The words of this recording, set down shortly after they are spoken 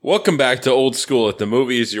Welcome back to Old School at the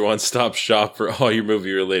Movies, your one-stop shop for all your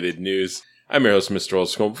movie-related news. I'm your host, Mr. Old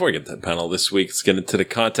School. Before we get to the panel this week, let's get into the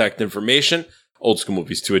contact information.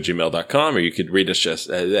 oldschoolmovies2@gmail.com, or you could read us just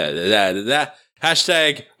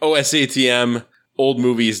hashtag OSATM,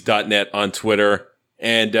 oldmovies.net on Twitter.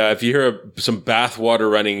 And if you hear some bath water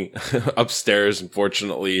running upstairs,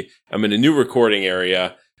 unfortunately, I'm in a new recording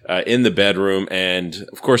area in the bedroom, and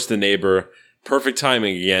of course the neighbor, perfect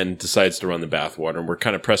timing again, decides to run the bath water, and we're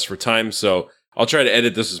kind of pressed for time, so I'll try to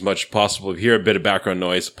edit this as much as possible. If you hear a bit of background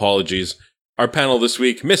noise, apologies. Our panel this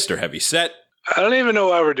week, Mr. Heavyset. I don't even know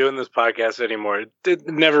why we're doing this podcast anymore. It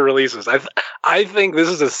never releases. I think this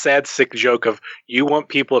is a sad, sick joke of you want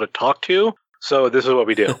people to talk to, so this is what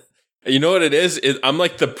we do. You know what it is? I'm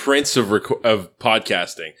like the prince of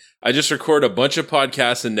podcasting. I just record a bunch of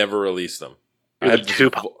podcasts and never release them.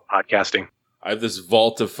 Podcasting. I have this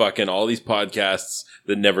vault of fucking all these podcasts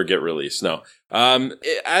that never get released. No.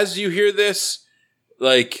 As you hear this,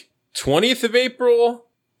 like 20th of April,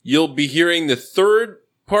 you'll be hearing the third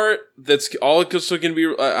part. That's all it's going to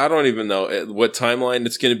be. I don't even know what timeline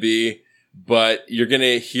it's going to be, but you're going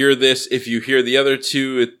to hear this if you hear the other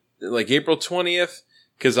two, like April 20th,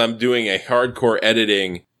 because I'm doing a hardcore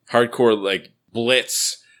like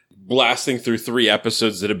blitz, blasting through 3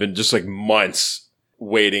 episodes that have been just like months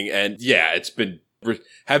waiting, and yeah,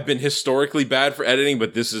 have been historically bad for editing,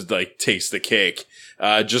 but this is like taste the cake.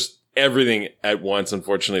 Just everything at once.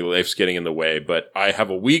 Unfortunately, life's getting in the way, but I have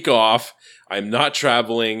a week off. I'm not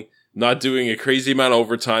traveling, not doing a crazy amount of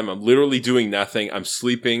overtime. I'm literally doing nothing. I'm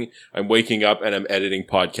sleeping, I'm waking up, and I'm editing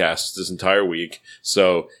podcasts this entire week.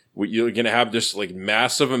 So you're going to have this like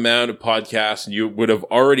massive amount of podcasts, and you would have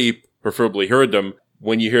already preferably heard them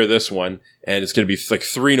when you hear this one, and it's going to be like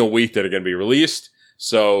 3 in a week that are going to be released.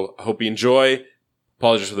 So I hope you enjoy.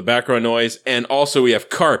 Apologies for the background noise. And also we have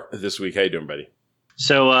Carp this week. How you doing, buddy?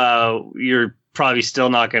 So you're probably still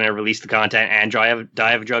not going to release the content and die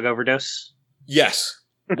of a drug overdose? Yes.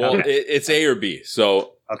 Well, it's A or B.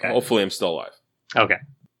 So Hopefully I'm still alive. Okay.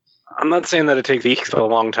 I'm not saying that it takes weeks a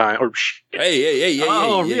long time. Or Hey.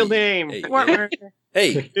 Real name.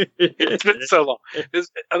 Hey. It's been so long.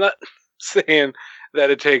 I'm not saying that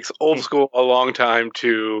it takes Old School a long time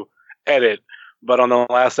to edit. But on the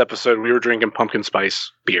last episode, we were drinking pumpkin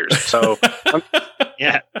spice beers. So,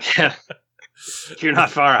 yeah. You're not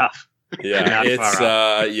far off. Yeah,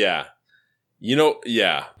 yeah. You know,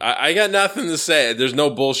 yeah. I got nothing to say. There's no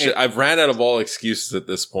bullshit. I've ran out of all excuses at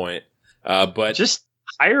this point. But just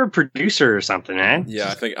hire a producer or something, man. Yeah,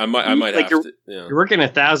 I think I might have to. Yeah. You're working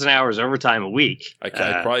 1,000 hours overtime a week. I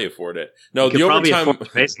can probably afford it. No, the overtime.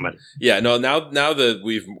 Yeah, no. Now that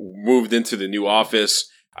we've moved into the new office,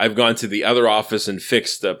 I've gone to the other office and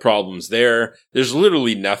fixed the problems there. There's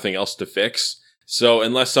literally nothing else to fix. So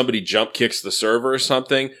unless somebody jump kicks the server or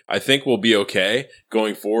something, I think we'll be okay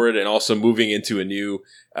going forward. And also moving into a new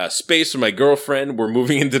space with my girlfriend. We're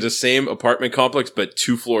moving into the same apartment complex, but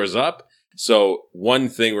 2 floors up. So one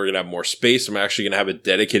thing, we're going to have more space. I'm actually going to have a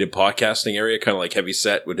dedicated podcasting area, kind of like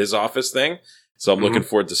Heavyset with his office thing. So I'm looking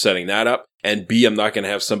forward to setting that up. And B, I'm not going to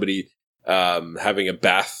have somebody running a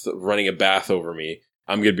bath over me.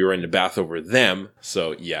 I'm going to be running the bath over them.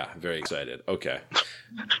 So, yeah, very excited. Okay.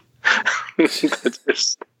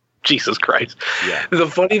 Jesus Christ. Yeah. The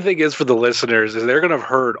funny thing is for the listeners is they're going to have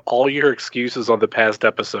heard all your excuses on the past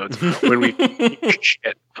episodes when we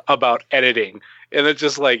shit about editing. And it's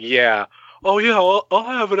just like, yeah. Oh, yeah, I'll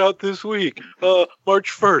have it out this week,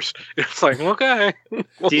 March 1st. It's like, okay.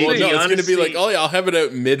 It's going to be like, oh, yeah, I'll have it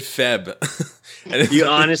out mid-Feb. Do you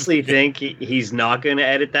honestly think he's not going to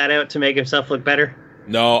edit that out to make himself look better?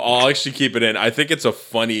 No, I'll actually keep it in. I think it's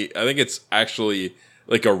actually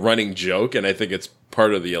like a running joke, and I think it's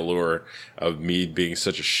part of the allure of me being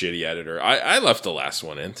such a shitty editor. I left the last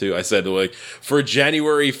one in, too. I said, like, for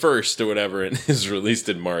January 1st or whatever, and it's released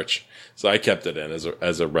in March. So I kept it in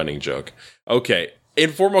as a running joke. Okay,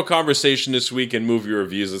 informal conversation this week in movie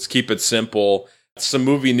reviews. Let's keep it simple. Some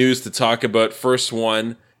movie news to talk about. First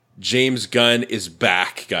one, James Gunn is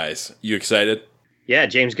back, guys. You excited? Yeah,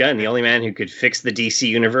 James Gunn, the only man who could fix the DC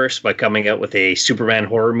universe by coming out with a Superman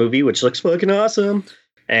horror movie, which looks fucking awesome.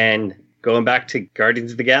 And going back to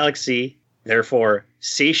Guardians of the Galaxy, therefore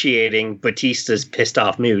satiating Batista's pissed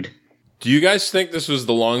off mood. Do you guys think this was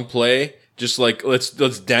the long play? Just like, let's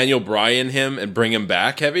Daniel Bryan him and bring him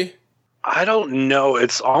back, Heavy? I don't know.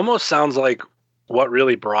 It almost sounds like what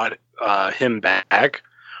really brought him back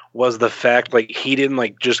was the fact, like, he didn't,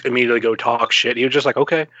 like, just immediately go talk shit. He was just like,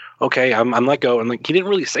 okay, I'm let go. And, like, he didn't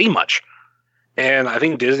really say much. And I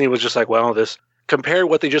think Disney was just like, well, compare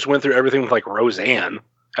what they just went through everything with, like, Roseanne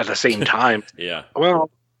at the same time. Yeah. Well,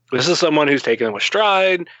 This is someone who's taken it with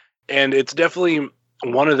stride, and it's definitely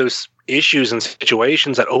one of those issues and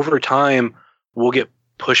situations that over time will get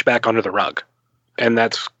pushed back under the rug. And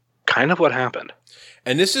that's kind of what happened.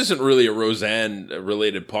 And this isn't really a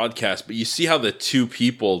Roseanne-related podcast, but you see how the two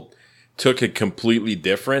people took it completely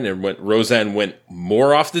different, and Roseanne went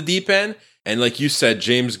more off the deep end. And like you said,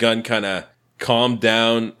 James Gunn kind of calmed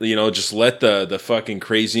down, just let the fucking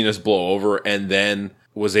craziness blow over, and then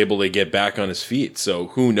was able to get back on his feet. So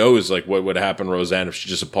who knows, like, what would happen to Roseanne if she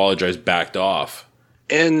just apologized, backed off.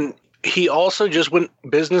 And he also just went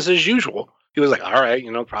business as usual. He was like, all right,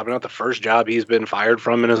 probably not the first job he's been fired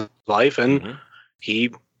from in his life. And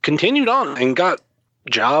he continued on and got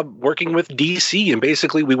job working with DC. And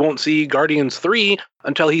basically we won't see Guardians 3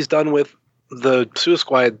 until he's done with the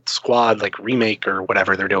Suicide Squad, like, remake or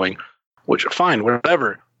whatever they're doing, which fine,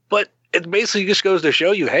 whatever. But it basically just goes to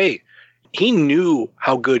show you, hey, he knew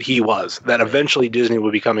how good he was, that eventually Disney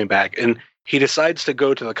would be coming back. And he decides to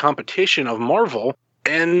go to the competition of Marvel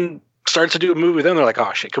and starts to do a movie with them. They're like,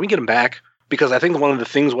 oh shit, can we get him back? Because I think one of the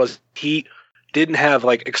things was he didn't have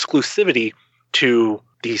like exclusivity to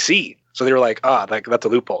DC. So they were like, that's a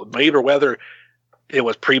loophole. Maybe whether it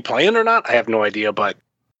was pre-planned or not, I have no idea, but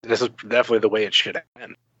this is definitely the way it should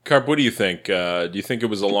end. Carp, what do you think? Do you think it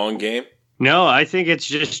was a long game? No, I think it's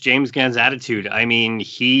just James Gunn's attitude. I mean,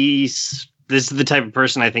 this is the type of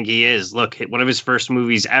person I think he is. Look, one of his first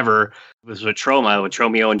movies ever was with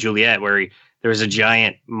Romeo and Juliet, where there was a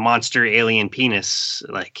giant monster alien penis,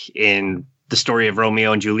 like in the story of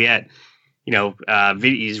Romeo and Juliet.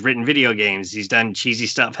 He's written video games. He's done cheesy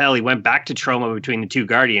stuff. Hell, he went back to Troma between the two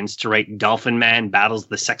Guardians to write Dolphin Man Battles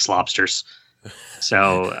the Sex Lobsters.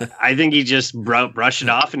 So I think he just brushed it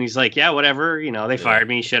off, and he's like, yeah, whatever. They fired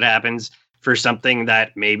me. Shit happens. For something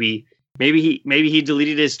that maybe he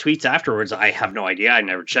deleted his tweets afterwards. I have no idea. I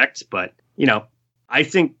never checked, but I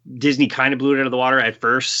think Disney kind of blew it out of the water at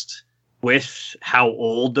first with how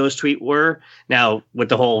old those tweets were. Now with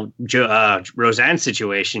the whole Roseanne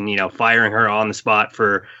situation, firing her on the spot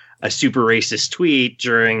for a super racist tweet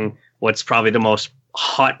during what's probably the most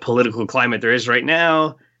hot political climate there is right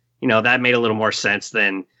now, that made a little more sense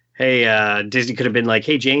than, hey, Disney could have been like,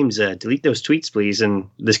 hey, James, delete those tweets, please. And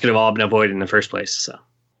this could have all been avoided in the first place. So,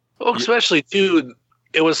 well, especially, too,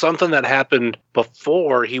 it was something that happened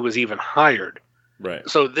before he was even hired. Right.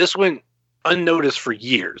 So this went unnoticed for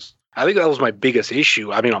years. I think that was my biggest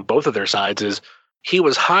issue. I mean, on both of their sides, is he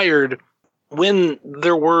was hired when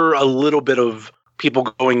there were a little bit of people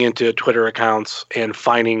going into Twitter accounts and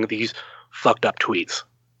finding these fucked up tweets.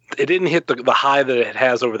 It didn't hit the high that it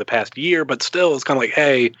has over the past year, but still it's kind of like,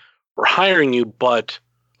 hey, we're hiring you, but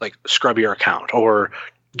like scrub your account or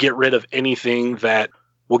get rid of anything that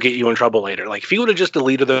will get you in trouble later. Like if you would have just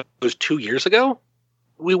deleted those 2 years ago,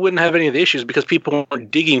 we wouldn't have any of the issues because people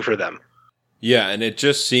weren't digging for them. Yeah, and it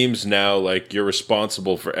just seems now like you're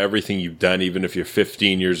responsible for everything you've done, even if you're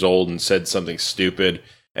 15 years old and said something stupid.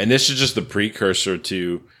 And this is just the precursor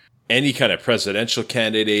to any kind of presidential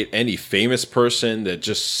candidate, any famous person that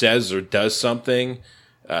just says or does something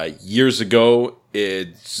years ago, they're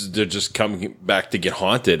just coming back to get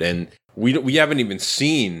haunted. And we haven't even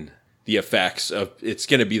seen the effects of, it's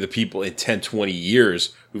going to be the people in 10, 20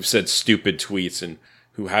 years who've said stupid tweets and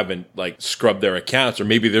who haven't like scrubbed their accounts. Or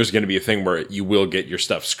maybe there's going to be a thing where you will get your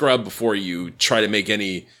stuff scrubbed before you try to make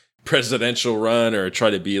any presidential run or try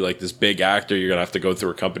to be like this big actor. You're going to have to go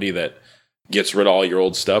through a company that gets rid of all your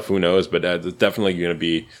old stuff. Who knows? But it's definitely going to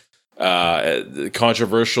be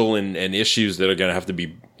controversial and issues that are going to have to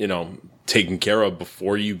be, taken care of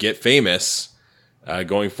before you get famous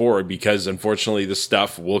going forward, because unfortunately this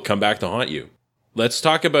stuff will come back to haunt you. Let's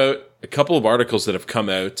talk about a couple of articles that have come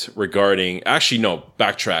out regarding,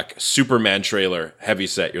 backtrack, Superman trailer,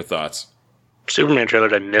 Heavyset, your thoughts? Superman trailer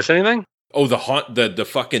didn't miss anything? Oh, the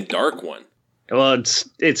fucking dark one. Well,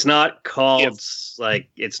 it's not called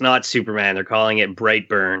it's not Superman. They're calling it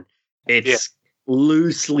Brightburn. It's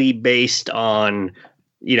loosely based on,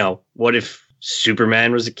 what if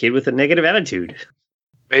Superman was a kid with a negative attitude?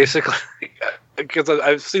 Basically, because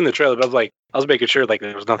I've seen the trailer, but I was making sure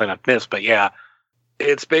there was nothing I'd missed. But yeah,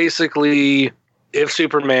 it's basically if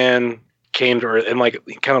Superman came to Earth and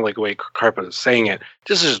kind of like the way Carpa was saying it,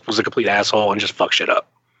 just was a complete asshole and just fuck shit up.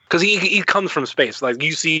 Because he comes from space. Like,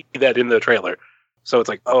 you see that in the trailer. So it's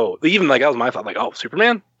like, oh, even that was my thought. Like, oh,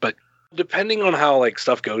 Superman? But depending on how,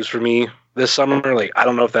 stuff goes for me this summer, I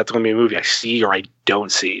don't know if that's going to be a movie I see or I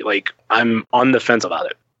don't see. I'm on the fence about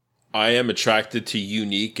it. I am attracted to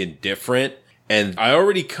unique and different. And I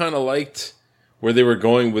already kind of liked where they were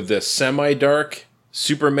going with the semi-dark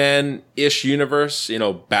Superman-ish universe,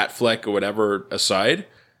 Batfleck or whatever aside.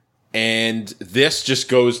 And this just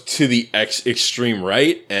goes to the extreme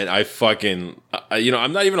right. And I fucking,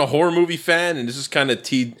 I'm not even a horror movie fan. And this is kind of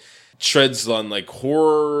treads on like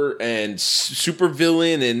horror and super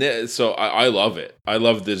villain. And so I love it. I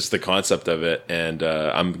love the concept of it. And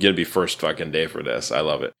I'm going to be first fucking day for this. I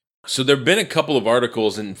love it. So there have been a couple of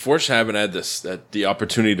articles, and unfortunately I haven't had the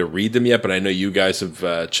opportunity to read them yet, but I know you guys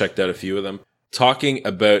have checked out a few of them, talking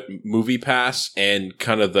about MoviePass and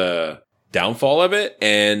kind of the downfall of it.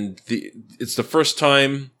 And it's the first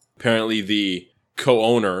time, apparently, the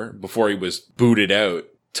co-owner, before he was booted out,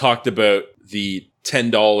 talked about the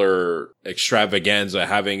 $10 extravaganza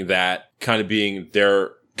having that kind of being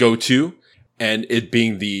their go-to and it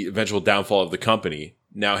being the eventual downfall of the company.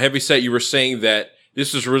 Now, Heavyset, you were saying that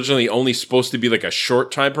this was originally only supposed to be like a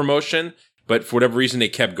short time promotion, but for whatever reason, they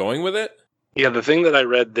kept going with it? Yeah, the thing that I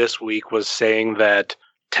read this week was saying that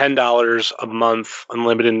 $10 a month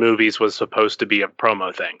unlimited movies was supposed to be a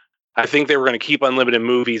promo thing. I think they were going to keep unlimited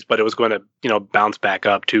movies, but it was going to, bounce back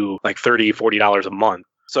up to like $30, $40 a month.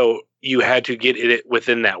 So you had to get it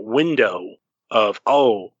within that window of,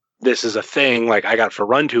 this is a thing, like I got to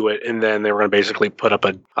run to it. And then they were going to basically put up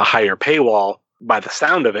a higher paywall. By the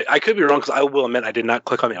sound of it, I could be wrong because I will admit I did not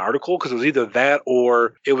click on the article because it was either that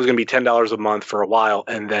or it was going to be $10 a month for a while.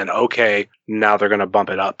 And then, now they're going to bump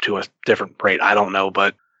it up to a different rate. I don't know,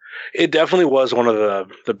 but it definitely was one of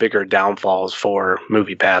the bigger downfalls for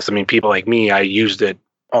MoviePass. I mean, people like me, I used it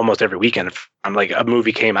almost every weekend. If I'm like a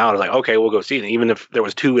movie came out, I was like, okay, we'll go see it. And even if there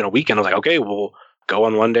was 2 in a weekend, I was like, okay, we'll go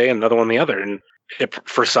on one day and another one the other. And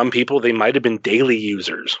for some people, they might have been daily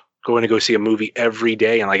users, going to go see a movie every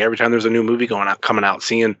day. And like every time there's a new movie coming out,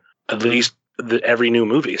 seeing at least every new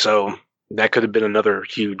movie. So that could have been another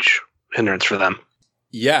huge hindrance for them.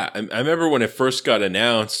 Yeah. I remember when it first got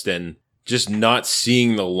announced and just not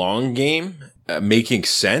seeing the long game making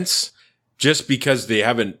sense just because they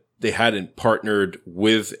hadn't partnered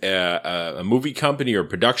with a movie company or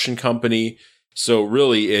production company. So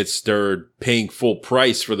really they're paying full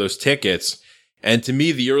price for those tickets. And to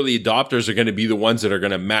me, the early adopters are going to be the ones that are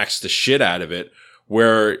going to max the shit out of it,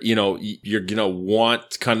 where, you're going to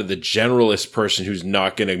want kind of the generalist person who's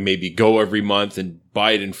not going to maybe go every month and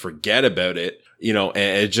buy it and forget about it, and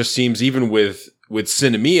it just seems even with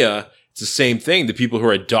Cinemia, it's the same thing. The people who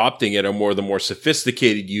are adopting it are the more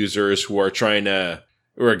sophisticated users who are going to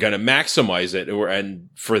maximize it. And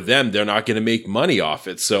for them, they're not going to make money off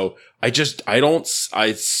it. So I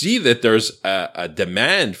see that there's a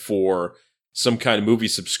demand for some kind of movie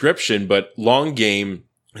subscription, but long game,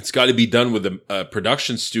 it's got to be done with a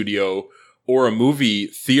production studio or a movie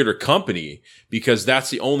theater company, because that's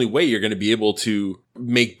the only way you're going to be able to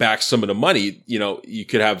make back some of the money. You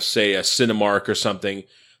could have, say, a Cinemark or something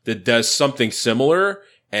that does something similar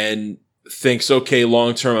and thinks, okay,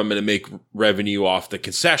 long term, I'm going to make revenue off the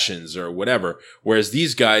concessions or whatever. Whereas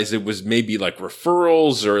these guys, it was maybe like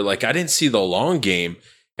referrals or like, I didn't see the long game.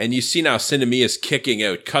 And you see now Cinemia is kicking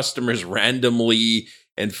out customers randomly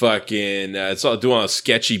and fucking, it's all doing all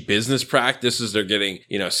sketchy business practices. They're getting,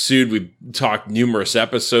 sued. We've talked numerous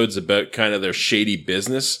episodes about kind of their shady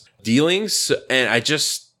business dealings. And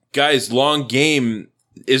guys, long game,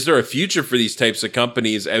 is there a future for these types of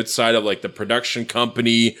companies outside of like the production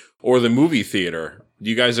company or the movie theater? Do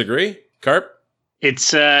you guys agree? Carp?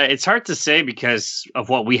 It's hard to say because of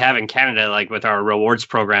what we have in Canada, like with our rewards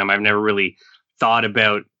program. I've never really thought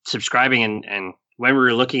about subscribing, and when we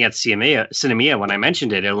were looking at Cinemia, when I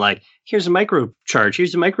mentioned it, was like, here's a micro charge,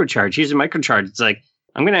 here's a micro charge. It's like,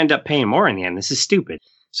 I'm going to end up paying more in the end. This is stupid.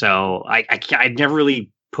 So I'd never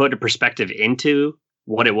really put a perspective into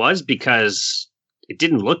what it was because it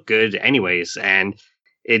didn't look good anyways. And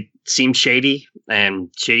it seemed shady, and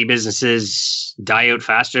shady businesses die out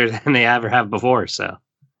faster than they ever have before. So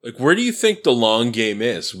like, where do you think the long game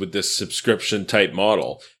is with this subscription type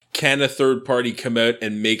model? Can a third party come out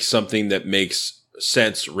and make something that makes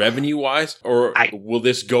sense revenue wise, or will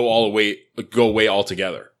this go away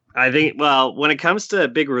altogether? I think, well, when it comes to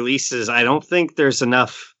big releases, I don't think there's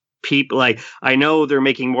enough people. Like, I know they're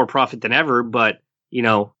making more profit than ever, but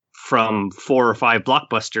from 4 or 5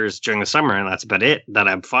 blockbusters during the summer, and that's about it that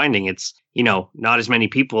I'm finding. It's, not as many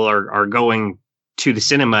people are going to the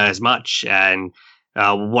cinema as much. And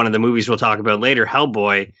one of the movies we'll talk about later,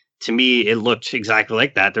 Hellboy, to me, it looked exactly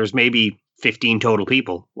like that. There's maybe 15 total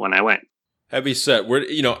people when I went. Heavyset, where,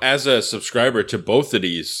 as a subscriber to both of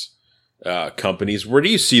these companies, where do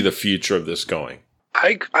you see the future of this going?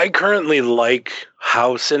 I currently like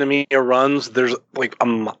how Cinemia runs. There's like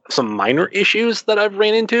some minor issues that I've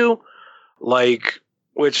ran into, like,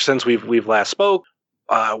 which since we've last spoke,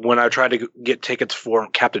 when I tried to get tickets for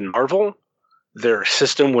Captain Marvel, their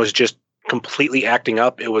system was just completely acting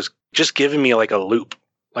up. It was just giving me like a loop.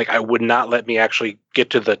 Like I would not let me actually get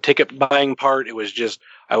to the ticket buying part. It was just,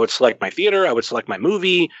 I would select my theater, I would select my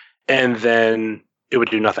movie, and then it would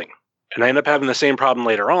do nothing. And I ended up having the same problem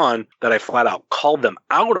later on that I flat out called them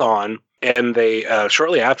out on. And they,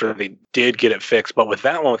 shortly after, they did get it fixed. But with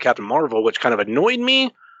that one, with Captain Marvel, which kind of annoyed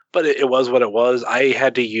me, but it was what it was. I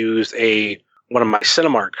had to use one of my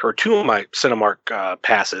Cinemark, or two of my Cinemark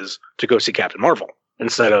passes to go see Captain Marvel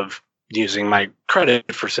instead of using my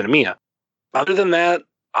credit for Cinemia. Other than that,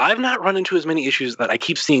 I've not run into as many issues that I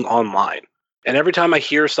keep seeing online. And every time I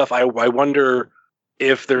hear stuff, I wonder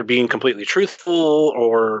if they're being completely truthful,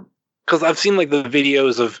 or because I've seen like the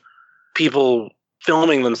videos of people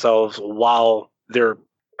filming themselves while their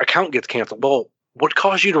account gets canceled. Well, what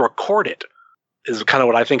caused you to record it is kind of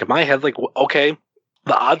what I think in my head. Like, okay,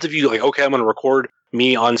 the odds of you like, okay, I'm going to record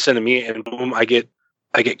me on Cinemia and boom, I get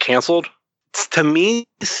canceled. To me,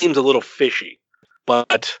 seems a little fishy.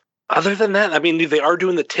 But other than that, I mean, they are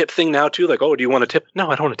doing the tip thing now too. Like, oh, do you want a tip?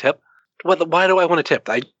 No, I don't want a tip. Why do I want a tip?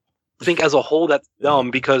 I think as a whole that's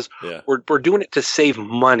dumb because we're doing it to save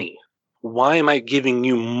money. Why am I giving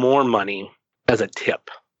you more money as a tip?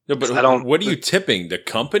 No, but what are you tipping? The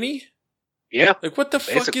company? Yeah. Like, what the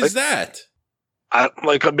fuck is that?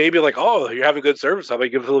 Maybe like, oh, you're having good service. How about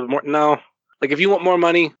you give us a little bit more? No. Like, if you want more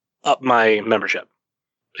money, up my membership.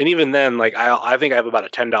 And even then, like, I think I have about a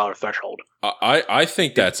 $10 threshold. I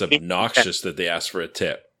think that's obnoxious that they ask for a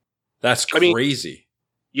tip. That's crazy. I mean,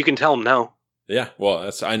 you can tell them no. Yeah,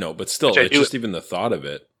 well, I know, but still, it's just even the thought of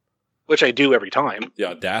it. Which I do every time. The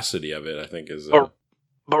audacity of it, I think, is...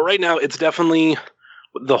 But right now, it's definitely...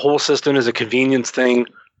 The whole system is a convenience thing.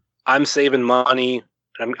 I'm saving money.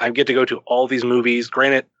 I get to go to all these movies.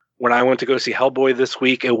 Granted, when I went to go see Hellboy this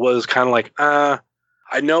week, it was kind of like, I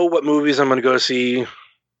know what movies I'm going to go see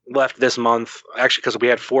left this month. Actually, because we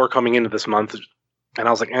had 4 coming into this month. And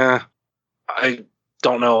I was like, I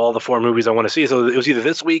don't know all the 4 movies I want to see. So it was either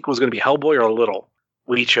this week was going to be Hellboy or Little.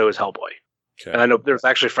 We chose Hellboy. Okay. And I know there's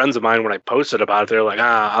actually friends of mine when I posted about it, they're like,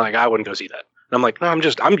 I wouldn't go see that. And I'm like, no, I'm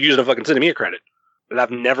using a fucking Cinemia credit. But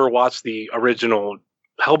I've never watched the original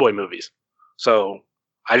Hellboy movies. So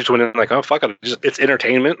I just went in like, oh, fuck it. It's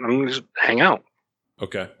entertainment. I'm going to just hang out.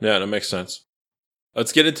 Okay. Yeah, that makes sense.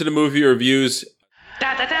 Let's get into the movie reviews.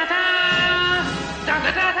 Da, da, da, da. Da,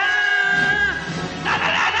 da, da, da. Da,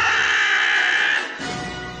 da, da, da.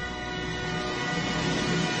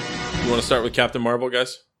 You want to start with Captain Marvel,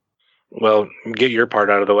 guys? Well, get your part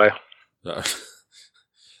out of the way.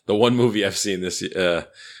 The one movie I've seen this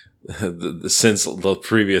since the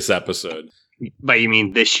previous episode. But you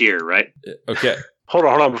mean this year, right? Okay. Hold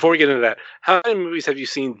on. Before we get into that, how many movies have you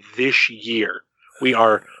seen this year? We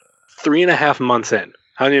are 3.5 months in.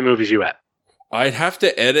 How many movies you at? I'd have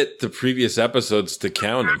to edit the previous episodes to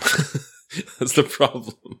count them. That's the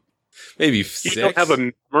problem. Maybe 6. You don't have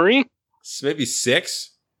a memory? Maybe 6.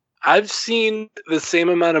 I've seen the same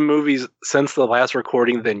amount of movies since the last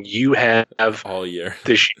recording than you have all year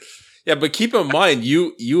this year. Yeah, but keep in mind,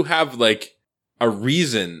 you have like a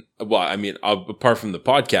reason. Well, I mean, apart from the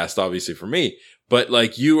podcast, obviously for me, but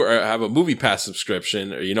like you have a Movie Pass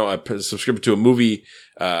subscription, or a subscription to a movie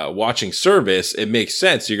watching service. It makes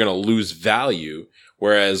sense. You're going to lose value.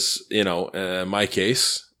 Whereas, in my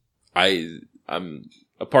case, I'm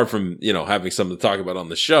apart from having something to talk about on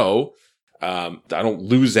the show. I don't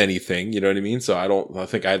lose anything, you know what I mean? So I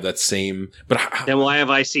think I have that same, but then why have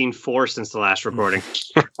I seen 4 since the last recording?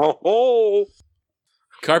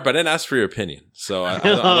 Carp, I didn't ask for your opinion, so I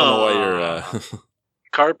don't know why you're,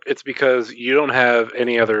 Carp, it's because you don't have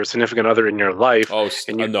any other significant other in your life. Oh,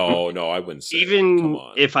 no, I wouldn't say even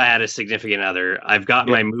if I had a significant other, I've got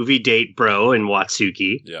my movie date bro in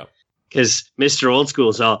Watsuki. Yeah. Because Mr. Old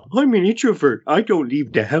School's all, I'm an introvert. I don't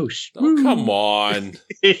leave the house. Oh, come on.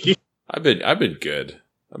 I've been good.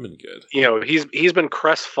 I've been good. He's been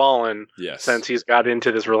crestfallen since he's got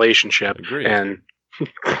into this relationship. Agreed. And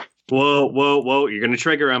whoa! You're gonna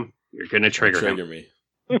trigger him. You're gonna trigger me.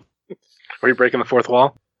 Are you breaking the fourth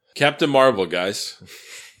wall? Captain Marvel, guys.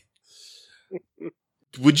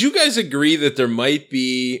 Would you guys agree that there might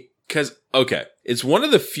be? Because it's one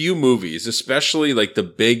of the few movies, especially like the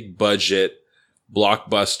big budget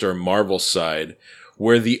blockbuster Marvel side,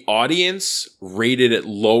 where the audience rated it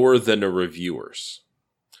lower than the reviewers.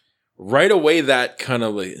 Right away, that kind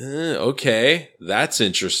of like, okay, that's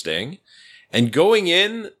interesting. And going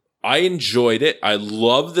in, I enjoyed it. I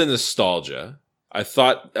love the nostalgia. I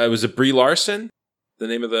thought, was it Brie Larson? The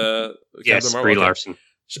name of the Captain Marvel? Brie Larson.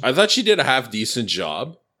 I thought she did a half-decent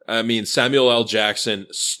job. I mean, Samuel L. Jackson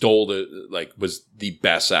stole it, was the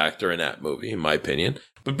best actor in that movie, in my opinion.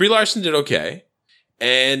 But Brie Larson did okay.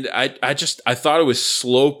 And I thought it was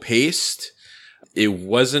slow paced. It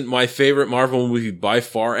wasn't my favorite Marvel movie by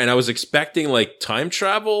far. And I was expecting like time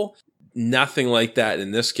travel. Nothing like that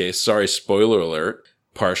in this case. Sorry, spoiler alert,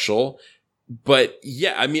 partial. But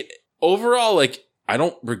yeah, I mean, overall, like, I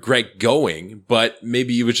don't regret going, but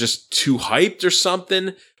maybe it was just too hyped or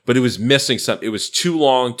something. But it was missing something. It was too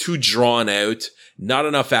long, too drawn out, not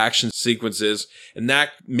enough action sequences. And that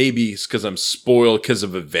maybe is because I'm spoiled because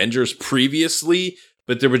of Avengers previously,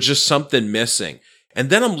 but there was just something missing. And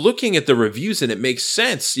then I'm looking at the reviews and it makes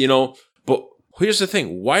sense, you know, but here's the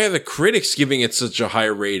thing. Why are the critics giving it such a high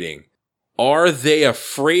rating? Are they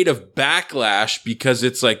afraid of backlash because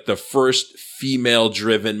it's like the first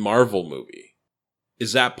female-driven Marvel movie?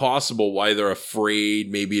 Is that possible? Why they're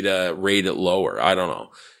afraid maybe to rate it lower? I don't know.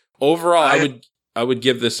 Overall, I would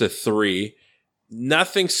give this a 3.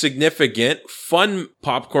 Nothing significant. Fun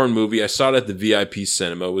popcorn movie. I saw it at the VIP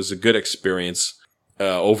cinema. It was a good experience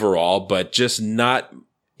overall, but just not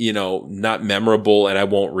memorable, and I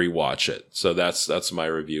won't rewatch it. So that's my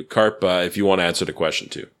review. Carp, if you want to answer the question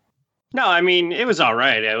too. No, I mean, it was all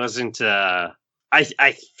right. It wasn't, I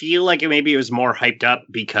feel like maybe it was more hyped up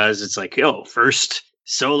because it's like, first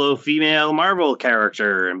solo female Marvel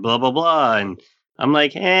character and blah, blah, blah. And I'm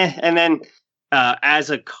like, And then, as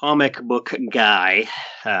a comic book guy,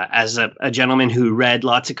 as a gentleman who read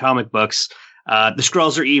lots of comic books, the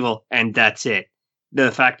Skrulls are evil and that's it.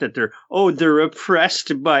 The fact that they're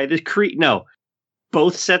oppressed by the Kree. No,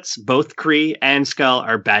 both sets, both Kree and Skull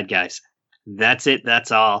are bad guys. That's it.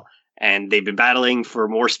 That's all. And they've been battling for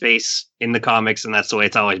more space in the comics, and that's the way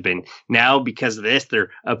it's always been. Now, because of this, they're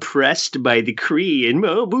oppressed by the Kree, and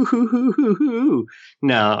boo-hoo-hoo-hoo-hoo.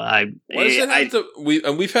 No,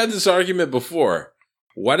 we've had this argument before.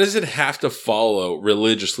 Why does it have to follow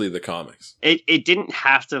religiously the comics? It didn't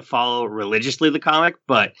have to follow religiously the comic,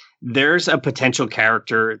 but there's a potential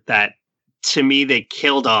character that, to me, they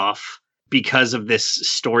killed off because of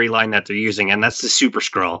this storyline that they're using, and that's the Super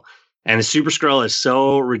Skrull. And the Super Skrull is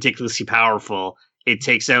so ridiculously powerful, it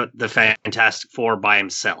takes out the Fantastic Four by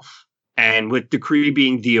himself. And with the Kree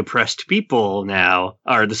being the oppressed people now,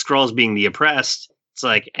 or the Skrulls being the oppressed, it's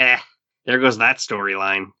like, there goes that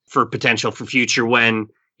storyline for potential for future when,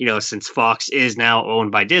 since Fox is now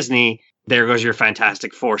owned by Disney, there goes your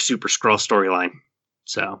Fantastic Four Super Skrull storyline.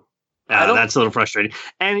 So that's a little frustrating.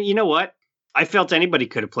 And you know what? I felt anybody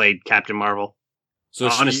could have played Captain Marvel. So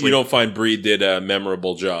honestly, you don't find Brie did a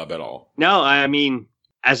memorable job at all? No, I mean,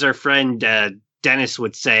 as our friend Dennis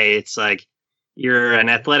would say, it's like, you're an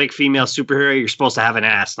athletic female superhero, you're supposed to have an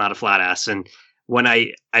ass, not a flat ass. And when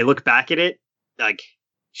I look back at it, like,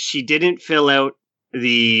 she didn't fill out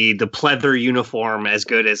the pleather uniform as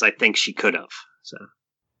good as I think she could have. So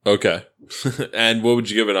okay. And what would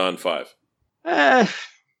you give it on 5?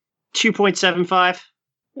 2.75.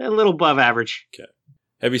 A little above average. Okay.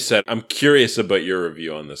 Heavy set. I'm curious about your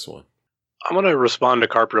review on this one. I'm going to respond to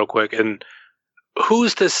Carp real quick. And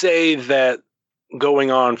who's to say that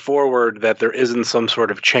going on forward that there isn't some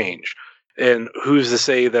sort of change? And who's to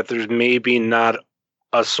say that there's maybe not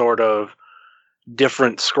a sort of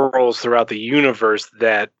different Skrulls throughout the universe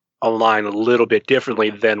that align a little bit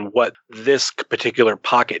differently than what this particular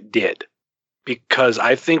pocket did? Because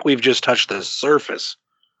I think we've just touched the surface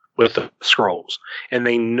with the Skrulls, and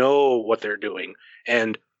they know what they're doing.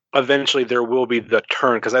 And eventually there will be the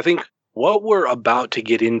turn, because I think what we're about to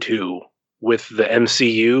get into with the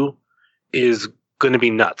MCU is going to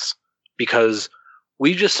be nuts, because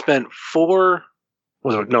we just spent 3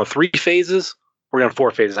 phases. We're going to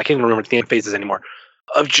 4 phases. I can't even remember the phases anymore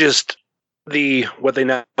of just what they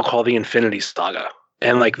now call the Infinity Saga.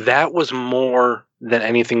 And like, that was more than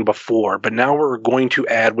anything before, but now we're going to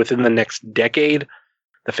add within the next decade,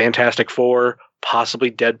 the Fantastic Four,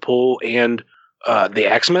 possibly Deadpool, and the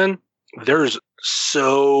X-Men. There's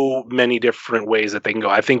so many different ways that they can go.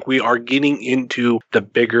 I think we are getting into the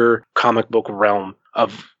bigger comic book realm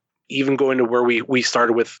of even going to where we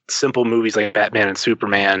started with simple movies like Batman and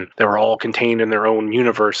Superman that were all contained in their own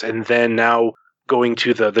universe, and then now going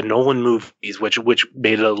to the Nolan movies, which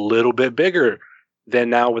made it a little bit bigger.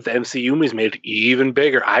 Then now with the MCU movies made it even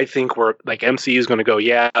bigger. I think we're like, MCU is going to go,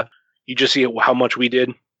 yeah, you just see how much we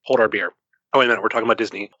did. Hold our beer. Oh, wait a minute, we're talking about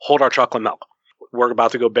Disney. Hold our chocolate milk. We're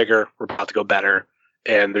about to go bigger. We're about to go better.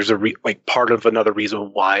 And there's part of another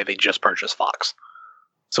reason why they just purchased Fox.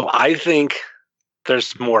 So I think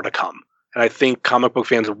there's more to come. And I think comic book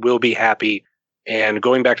fans will be happy. And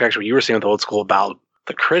going back to actually what you were saying with Old School about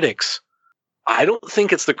the critics, I don't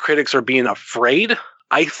think it's the critics are being afraid.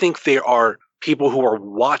 I think they are people who are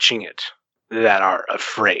watching it that are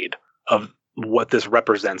afraid of what this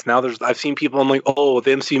represents. Now I've seen people, I'm like, oh,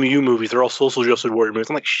 the MCU movies, they're all social justice warrior movies.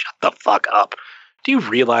 I'm like, shut the fuck up. Do you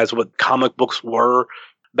realize what comic books were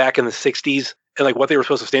back in the 60s and like what they were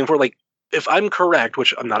supposed to stand for? Like, if I'm correct,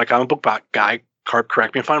 which I'm not a comic book guy, Carp,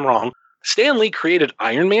 correct me if I'm wrong, Stan Lee created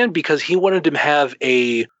Iron Man because he wanted to have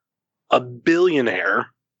a billionaire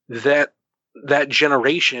that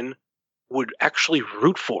generation would actually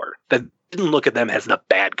root for, that didn't look at them as the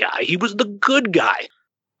bad guy. He was the good guy.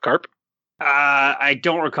 Carp? I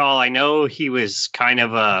don't recall. I know he was kind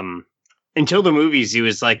of until the movies, he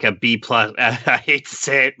was like a B plus. I hate to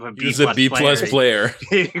say it, but he was a B plus player.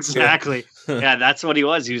 Exactly. Yeah, that's what he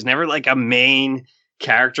was. He was never like a main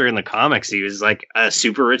character in the comics. He was like a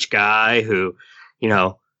super rich guy who,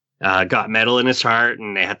 got metal in his heart,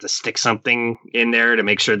 and they had to stick something in there to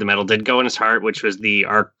make sure the metal did go in his heart, which was the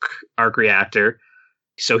arc reactor.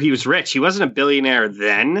 So he was rich. He wasn't a billionaire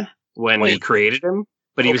then when he created him,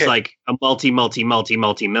 but he was like a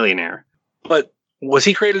multi-millionaire. But was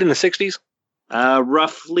he created in the 60s?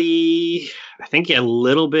 Roughly, I think a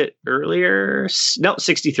little bit earlier. No,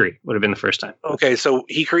 63 would have been the first time. Okay, so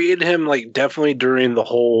he created him like definitely during the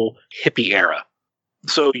whole hippie era.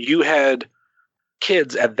 So you had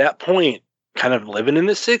kids at that point kind of living in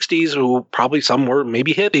the 60s who probably some were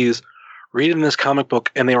maybe hippies reading this comic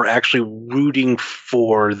book, and they were actually rooting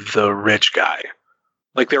for the rich guy.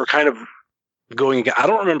 Like they were kind of going again. I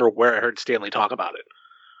don't remember where I heard Stan Lee talk about it,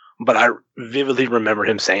 but I vividly remember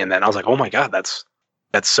him saying that. And I was like, oh my God, that's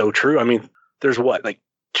so true. I mean, there's like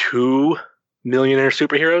 2 millionaire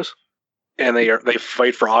superheroes, and they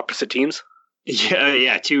fight for opposite teams.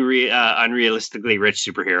 Yeah, 2 unrealistically rich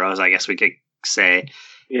superheroes, I guess we could say.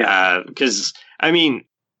 Yeah, because I mean,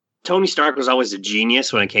 Tony Stark was always a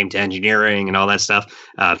genius when it came to engineering and all that stuff,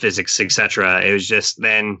 physics, etc. It was just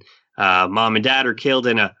then mom and dad are killed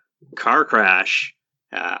in a car crash.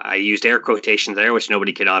 I used air quotations there, which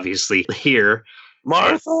nobody could obviously hear.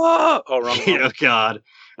 Martha! Oh, wrong. Oh, God.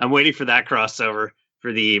 I'm waiting for that crossover,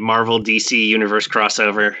 for the Marvel DC Universe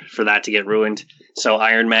crossover, for that to get ruined. So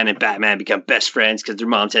Iron Man and Batman become best friends because their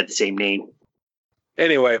moms had the same name.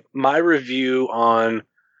 Anyway, my review on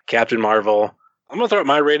Captain Marvel, I'm going to throw out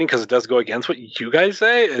my rating because it does go against what you guys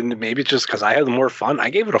say, and maybe it's just because I had more fun. I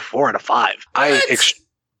gave it a 4 out of 5.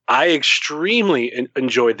 I extremely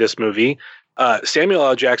enjoyed this movie. Samuel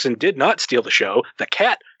L. Jackson did not steal the show. The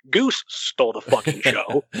cat, Goose, stole the fucking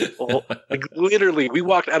show. Like, literally, we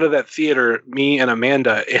walked out of that theater, me and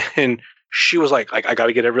Amanda, and she was like I got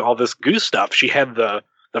to get all this Goose stuff. She had the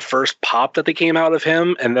first pop that they came out of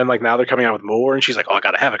him, and then like now they're coming out with more, and she's like, oh, I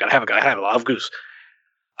gotta have it. I love Goose.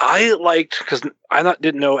 I liked, because I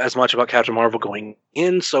didn't know as much about Captain Marvel going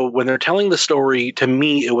in, so when they're telling the story, to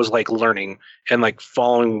me, it was like learning and like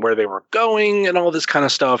following where they were going and all this kind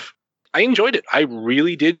of stuff. I enjoyed it. I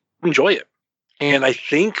really did enjoy it. And I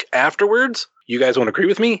think afterwards, you guys won't agree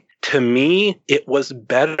with me, to me, it was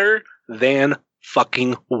better than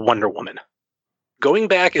fucking Wonder Woman. Going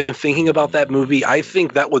back and thinking about that movie, I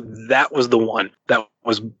think that was the one that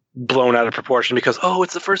was blown out of proportion because, oh,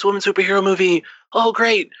 it's the first woman superhero movie. Oh,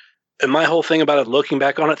 great. And my whole thing about it, looking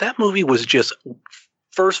back on it, that movie was just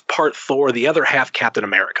first part Thor, the other half Captain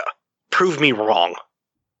America. Prove me wrong.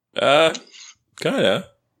 Kinda.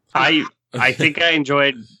 I think I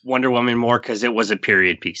enjoyed Wonder Woman more because it was a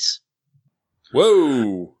period piece.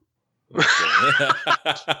 Whoa. Now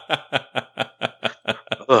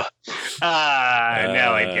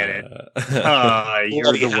I get it.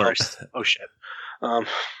 You're the worst. Oh, shit.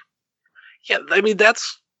 Yeah, I mean,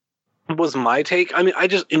 was my take. I mean, I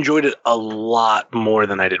just enjoyed it a lot more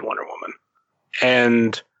than I did Wonder Woman.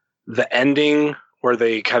 And the ending where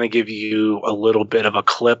they kind of give you a little bit of a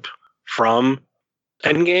clip from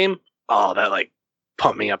Endgame, oh, that like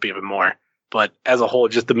pumped me up even more. But as a whole,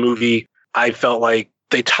 just the movie, I felt like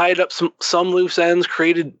they tied up some loose ends,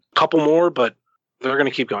 created a couple more, but they're going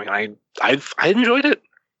to keep going. I enjoyed it.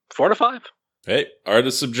 4 out of 5. Hey, art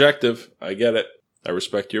is subjective. I get it. I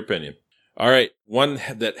respect your opinion. All right. One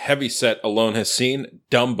that Heavyset alone has seen,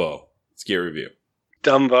 Dumbo. Let's get a review.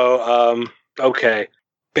 Dumbo. Okay.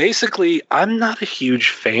 Basically, I'm not a huge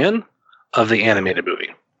fan of the animated movie.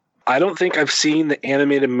 I don't think I've seen the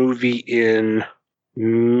animated movie in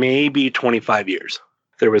maybe 25 years.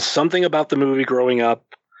 There was something about the movie growing up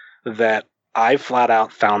that I flat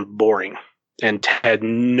out found boring and had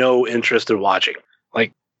no interest in watching.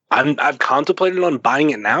 Like, I've contemplated on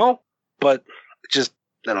buying it now, but just,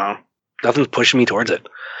 nothing's pushing me towards it.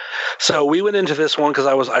 So we went into this one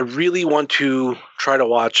because I really want to try to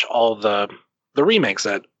watch all the remakes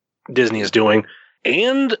that Disney is doing.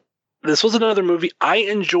 And this was another movie I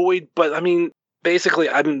enjoyed, but I mean, basically,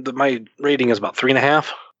 my rating is about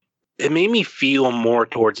 3.5. it made me feel more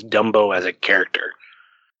towards Dumbo as a character,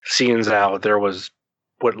 seeing as how there was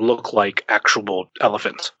what looked like actual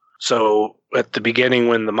elephants. So at the beginning,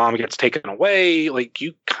 when the mom gets taken away, like,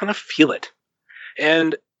 you kind of feel it.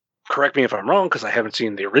 And correct me if I'm wrong, because I haven't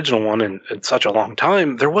seen the original one in such a long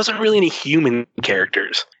time, there wasn't really any human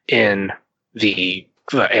characters in the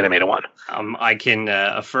animated one. I can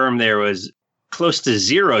affirm there was close to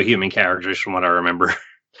 0 human characters from what I remember.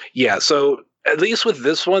 Yeah, so at least with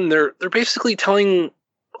this one, they're basically telling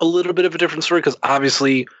a little bit of a different story, because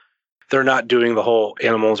obviously they're not doing the whole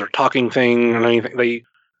animals or talking thing or anything. They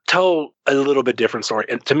tell a little bit different story.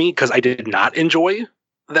 And to me, because I did not enjoy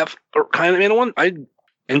that kind of animal one, I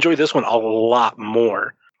enjoy this one a lot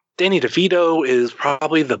more. Danny DeVito is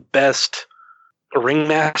probably the best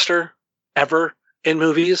ringmaster ever in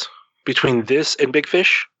movies between this and Big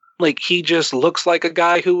Fish. Like, he just looks like a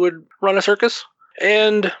guy who would run a circus.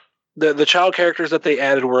 And the child characters that they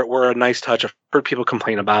added were a nice touch. I've heard people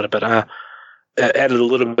complain about it, but added a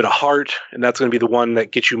little bit of heart, and that's going to be the one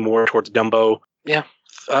that gets you more towards Dumbo. Yeah,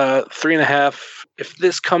 3.5. If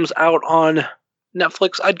this comes out on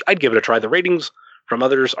Netflix, I'd give it a try. The ratings from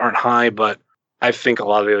others aren't high, but I think a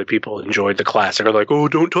lot of the other people enjoyed the classic. Are like, oh,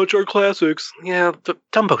 don't touch our classics. Yeah,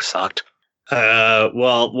 Dumbo sucked.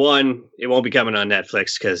 Well, one, it won't be coming on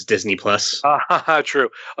Netflix because Disney Plus. True.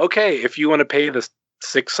 Okay, if you want to pay the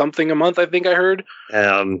 $6 something a month, I think I heard.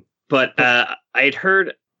 But I'd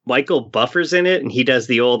heard Michael Buffer's in it, and he does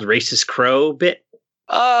the old racist crow bit.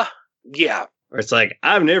 Yeah. Where it's like,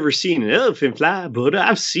 I've never seen an elephant fly, but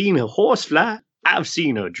I've seen a horse fly. I've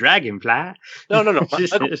seen a dragon fly. No.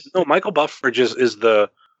 Michael Buffer just is the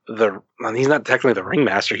he's not technically the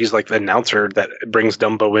ringmaster. He's like the announcer that brings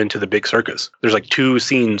Dumbo into the big circus. There's like 2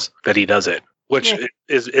 scenes that he does it, which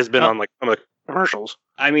has been on like some of the commercials.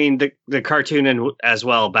 I mean, the cartoon as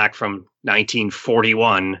well, back from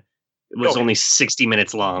 1941, was only 60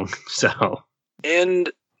 minutes long. So,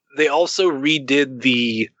 and they also redid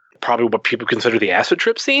the probably what people consider the acid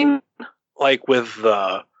trip scene, like with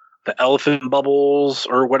the elephant bubbles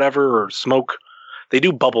or whatever, or smoke. They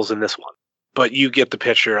do bubbles in this one, but you get the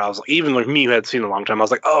picture. I was like, even like me who had seen it a long time, I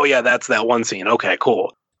was like, oh yeah, that's that one scene. Okay,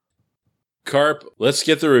 cool. Carp, let's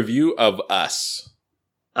get the review of Us.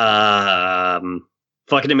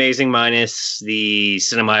 Fucking amazing, minus the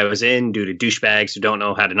cinema I was in due to douchebags who don't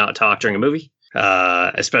know how to not talk during a movie.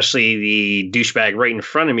 Especially the douchebag right in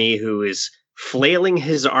front of me who is flailing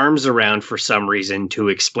his arms around for some reason to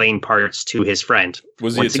explain parts to his friend.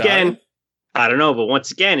 Was he Italian? Again, I don't know, but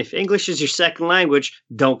once again, if English is your second language,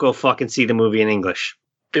 don't go fucking see the movie in English.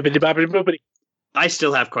 I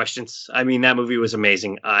still have questions. I mean, that movie was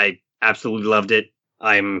amazing. I absolutely loved it.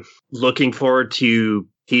 I'm looking forward to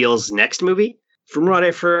Peele's next movie. From what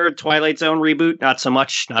I've heard, Twilight Zone reboot, not so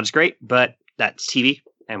much, not as great, but that's TV,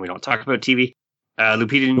 and we don't talk about TV.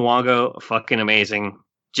 Lupita Nyong'o, fucking amazing.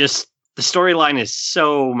 Just, the storyline is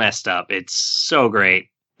so messed up. It's so great.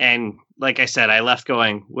 And like I said, I left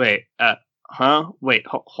going, wait,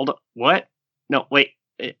 hold up, what? No, wait,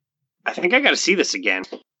 I think I gotta see this again.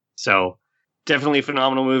 So, definitely a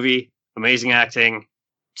phenomenal movie, amazing acting,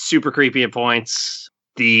 super creepy at points.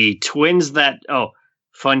 The twins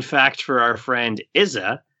fun fact for our friend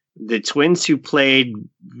Izza, the twins who played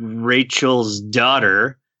Rachel's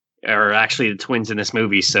daughter are actually the twins in this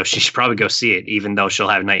movie, so she should probably go see it, even though she'll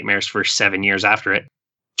have nightmares for 7 years after it.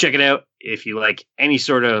 Check it out. If you like any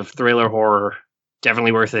sort of thriller horror,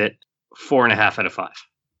 definitely worth it. 4.5 out of 5.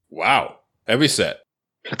 Wow. Heavy set.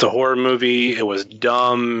 It's a horror movie. It was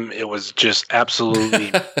dumb. It was just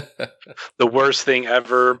absolutely the worst thing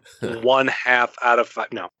ever. 1.5 out of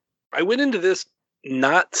 5. No. I went into this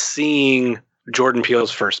not seeing Jordan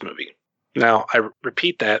Peele's first movie. Now, I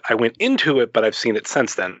repeat that. I went into it, but I've seen it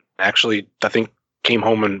since then. Actually, I think came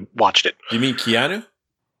home and watched it. You mean Keanu?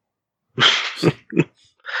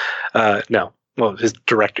 No. Well, his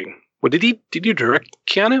directing. What did you direct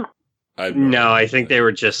Keanu? No, I think it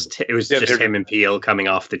was just him and Peele coming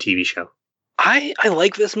off the TV show. I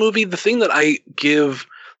like this movie. The thing that I give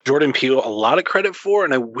Jordan Peele a lot of credit for,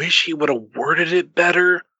 and I wish he would have worded it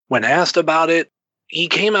better when asked about it, he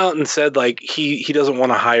came out and said like he doesn't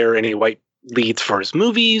want to hire any white leads for his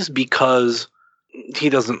movies because he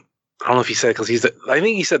doesn't. I don't know if he said because I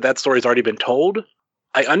think he said that story's already been told.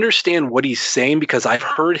 I understand what he's saying because I've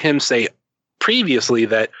heard him say previously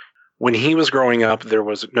that when he was growing up, there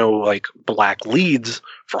was no like black leads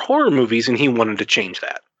for horror movies, and he wanted to change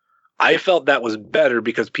that. I felt that was better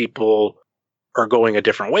because people are going a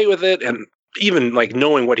different way with it, and even like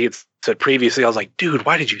knowing what he had said previously, I was like, dude,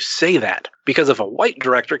 why did you say that? Because if a white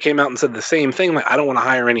director came out and said the same thing, like, I don't want to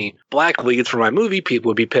hire any black leads for my movie, people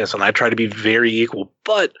would be pissed. And I try to be very equal.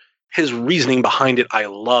 But his reasoning behind it I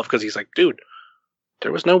love, because he's like, dude,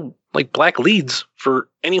 there was no like black leads for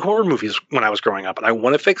any horror movies when I was growing up, and I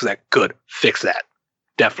want to fix that. Good, fix that.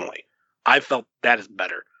 Definitely. I felt that is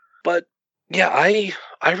better. But yeah, I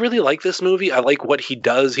really like this movie. I like what he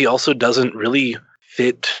does. He also doesn't really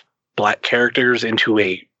fit black characters into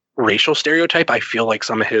a racial stereotype. I feel like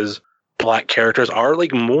some of his black characters are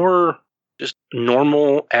like more just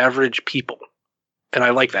normal, average people. And I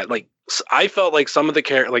like that. Like, I felt like some of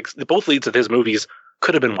the like both leads of his movies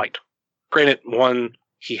could have been white. Granted, one,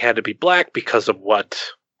 he had to be black because of what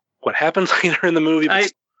happens later in the movie.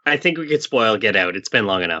 I think we could spoil Get Out. It's been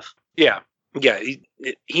long enough. Yeah.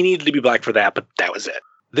 He needed to be black for that, but that was it.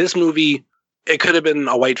 This movie, it could have been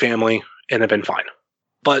a white family and have been fine.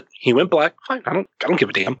 But he went black. Fine. I don't give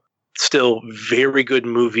a damn. Still, very good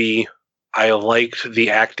movie. I liked the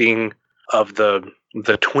acting of the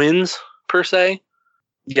twins, per se.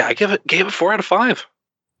 Yeah, I gave it 4 out of 5.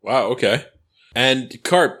 Wow, okay. And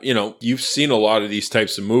Carp, you've seen a lot of these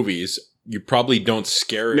types of movies. You probably don't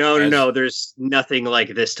scare. No. There's nothing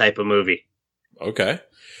like this type of movie. Okay.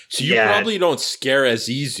 So you probably don't scare as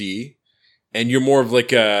easy, and you're more of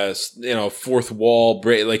like a, fourth wall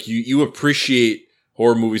break. Like you appreciate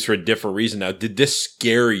horror movies for a different reason. Now, did this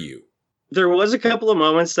scare you? There was a couple of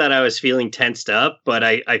moments that I was feeling tensed up, but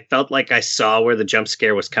I felt like I saw where the jump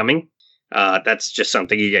scare was coming. That's just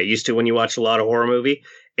something you get used to when you watch a lot of horror movie.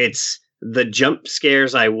 It's the jump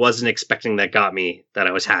scares I wasn't expecting that got me, that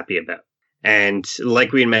I was happy about. And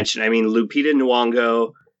like we had mentioned, I mean, Lupita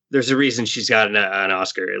Nyong'o, there's a reason she's got an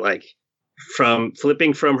Oscar. Like, from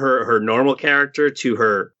flipping from her normal character to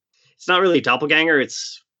her, it's not really a doppelganger.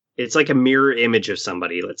 It's like a mirror image of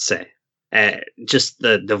somebody, let's say. Just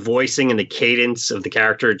the voicing and the cadence of the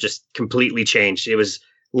character just completely changed. It was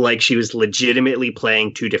like she was legitimately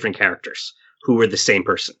playing two different characters who were the same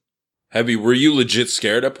person. Were you legit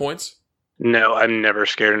scared at points? No, I'm never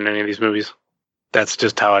scared in any of these movies. That's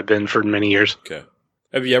just how I've been for many years. Okay.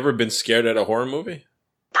 Have you ever been scared at a horror movie?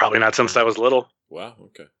 Probably not since I was little. Wow,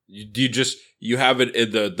 okay. You have it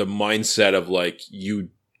in the mindset of like you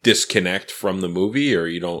disconnect from the movie, or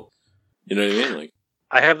you don't, you know what I mean? Like,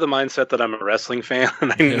 I have the mindset that I'm a wrestling fan,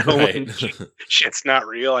 and I know when shit's not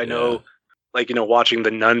real. I know, like, watching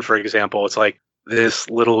The Nun, for example, it's like this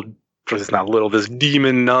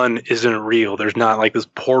demon nun isn't real. There's not like this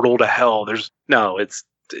portal to hell. It's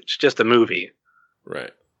just a movie.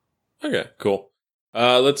 Right. Okay, cool.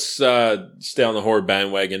 Let's stay on the horror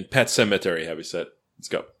bandwagon. Pet Sematary, heavy set. Let's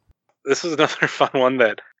go. This is another fun one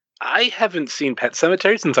that I haven't seen Pet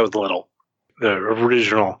Sematary since I was little, the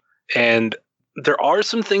original. And there are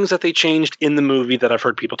some things that they changed in the movie that I've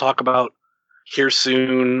heard people talk about. Here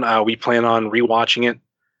soon, we plan on rewatching it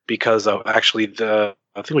because of actually I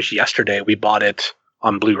think it was yesterday we bought it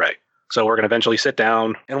on Blu-ray. So we're going to eventually sit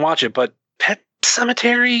down and watch it. But Pet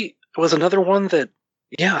Sematary was another one that,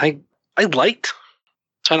 I liked.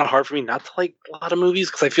 It's kind of hard for me not to like a lot of movies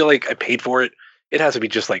because I feel like I paid for it. It has to be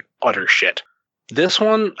just like utter shit. This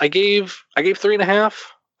one I gave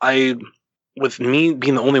 3.5. With me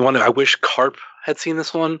being the only one, I wish Carp had seen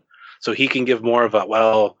this one so he can give more of a,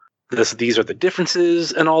 these are the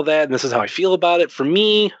differences and all that, and this is how I feel about it. For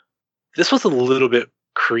me, this was a little bit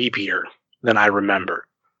creepier than I remember.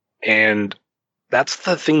 And that's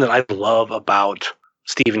the thing that I love about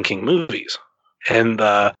Stephen King movies. And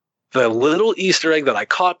the little Easter egg that I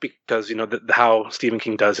caught, because, how Stephen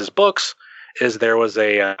King does his books, is there was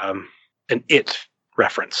an It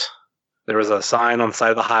reference. There was a sign on the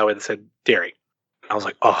side of the highway that said dairy. I was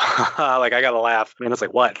like, oh, like I gotta laugh. Man, it's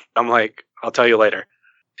like, what? I'm like, I'll tell you later.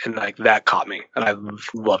 And like that caught me, and I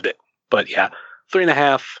loved it. But yeah,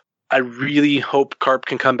 3.5. I really hope Carp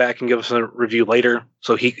can come back and give us a review later,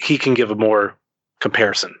 so he can give a more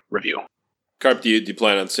comparison review. Carp, do you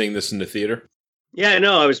plan on seeing this in the theater? Yeah,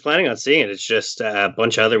 no, I was planning on seeing it. It's just a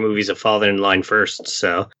bunch of other movies have fallen in line first,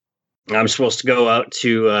 so I'm supposed to go out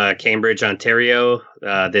to Cambridge, Ontario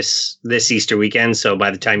this Easter weekend. So by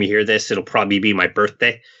the time you hear this, it'll probably be my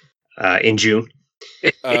birthday in June.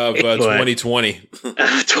 Of 2020.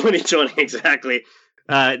 2020, exactly.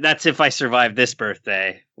 That's if I survive this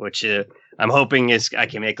birthday, which I'm hoping is I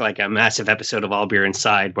can make like a massive episode of All Beer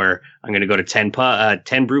Inside where I'm going to go to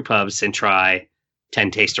 10 brew pubs and try 10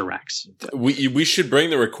 taster racks. We should bring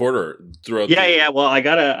the recorder throughout. Yeah. Well, I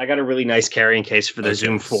got a really nice carrying case for the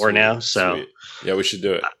Zoom 4 now. So sweet. Yeah, we should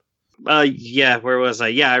do it. Where was I?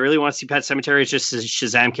 Yeah, I really want to see Pet Sematary. It's just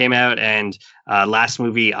Shazam came out, and last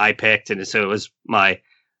movie I picked, and so it was my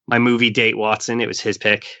movie date Watson. It was his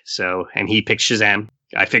pick. So, and he picked Shazam.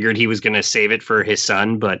 I figured he was going to save it for his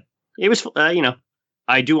son, but it was,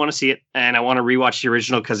 I do want to see it, and I want to rewatch the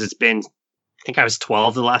original because it's been think I was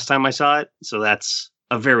 12 the last time I saw it, so that's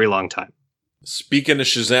a very long time. Speaking of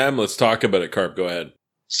Shazam, let's talk about it, Carp. Go ahead.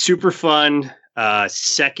 Super fun.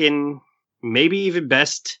 Second, maybe even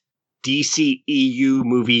best DCEU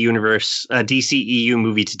movie universe, DCEU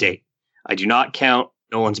movie to date. I do not count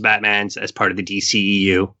Nolan's Batmans as part of the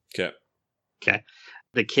DCEU. Okay.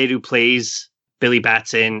 The kid who plays Billy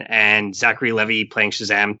Batson and Zachary Levi playing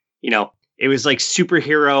Shazam, it was like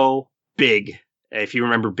superhero Big. If you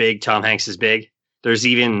remember Big, Tom Hanks is Big. There's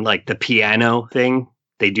even like the piano thing.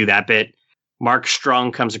 They do that bit. Mark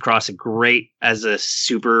Strong comes across great as a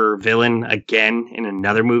super villain again in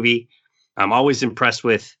another movie. I'm always impressed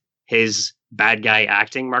with his bad guy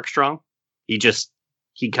acting, Mark Strong.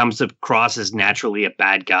 He comes across as naturally a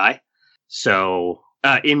bad guy. So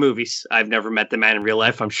in movies, I've never met the man in real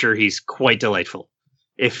life. I'm sure he's quite delightful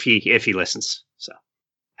if he listens. So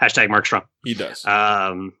hashtag Mark Strong. He does.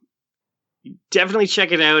 Definitely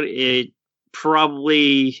check it out. It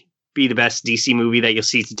probably be the best DC movie that you'll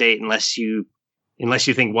see to date, unless you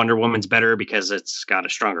think Wonder Woman's better because it's got a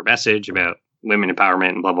stronger message about women empowerment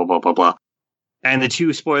and blah, blah, blah, blah, blah. And the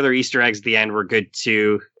 2 spoiler Easter eggs at the end were good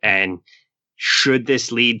too. And should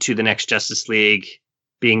this lead to the next Justice League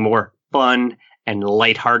being more fun and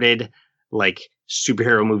lighthearted, like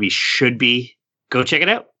superhero movies should be, go check it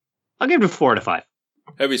out. I'll give it a 4 out of 5.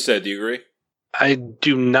 Heavy said, do you agree? I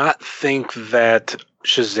do not think that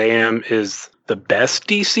Shazam is the best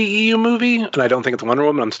DCEU movie, and I don't think it's Wonder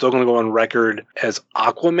Woman. I'm still going to go on record as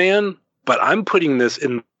Aquaman, but I'm putting this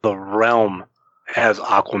in the realm as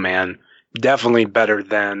Aquaman. Definitely better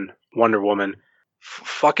than Wonder Woman.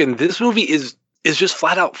 Fucking this movie is just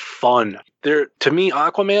flat out fun. To me,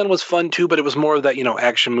 Aquaman was fun too, but it was more of that,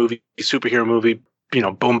 action movie, superhero movie,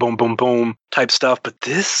 boom, boom, boom, boom type stuff. But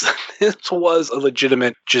this was a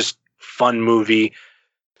legitimate, just fun movie.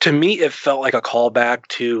 To me, it felt like a callback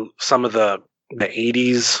to some of the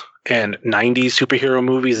 80s and 90s superhero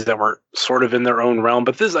movies that were sort of in their own realm.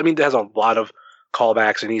 But this, it has a lot of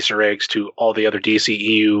callbacks and Easter eggs to all the other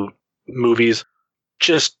DCEU movies.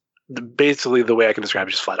 Just basically the way I can describe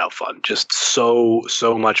it, just flat out fun. Just so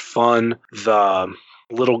much fun. The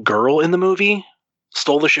little girl in the movie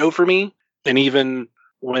stole the show for me. And even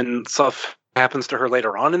when stuff happens to her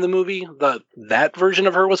later on in the movie, that version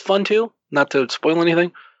of her was fun too. Not to spoil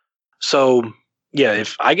anything. So yeah,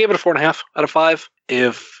 if I gave it a 4.5 out of 5,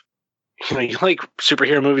 if you like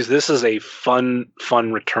superhero movies, this is a fun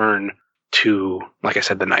return to, like I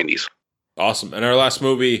said, the 90s. Awesome. And our last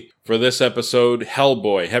movie for this episode,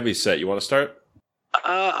 Hellboy. Heavy set. You want to start?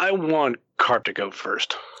 I want Carp to go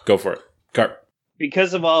first. Go for it. Carp.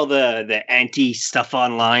 Because of all the anti stuff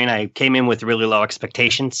online, I came in with really low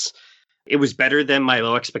expectations. It was better than my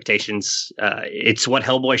low expectations. It's what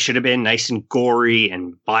Hellboy should have been, nice and gory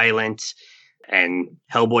and violent. And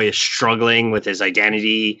Hellboy is struggling with his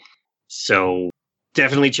identity. So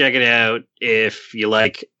definitely check it out if you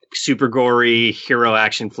like super gory hero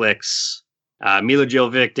action flicks. Mila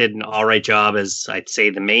Jovovich did an all right job as, I'd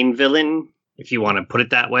say, the main villain, if you want to put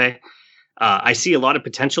it that way. I see a lot of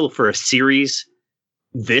potential for a series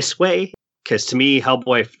this way, because to me,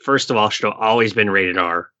 Hellboy, first of all, should have always been rated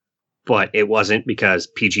R, but it wasn't because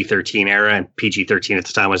PG-13 era, and PG-13 at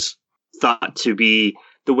the time was thought to be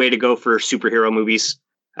the way to go for superhero movies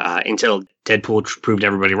until Deadpool proved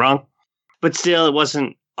everybody wrong. But still, it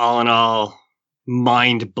wasn't all in all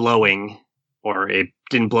mind-blowing, or it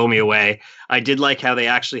didn't blow me away. I did like how they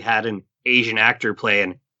actually had an Asian actor play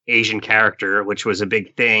an Asian character, which was a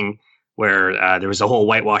big thing, where there was a whole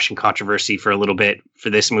whitewashing controversy for a little bit for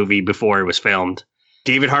this movie before it was filmed.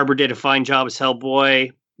 David Harbour did a fine job as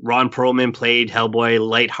Hellboy. Ron Perlman played Hellboy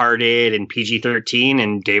lighthearted and PG-13,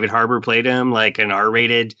 and David Harbour played him like an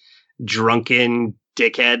R-rated, drunken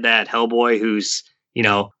dickhead, that Hellboy who's,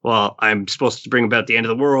 well, I'm supposed to bring about the end of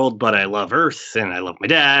the world, but I love Earth and I love my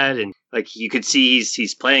dad. And like you could see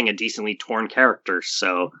he's playing a decently torn character.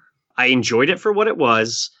 So I enjoyed it for what it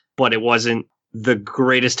was, but it wasn't the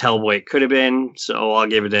greatest Hellboy it could have been. So I'll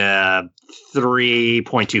give it a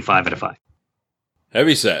 3.25 out of 5.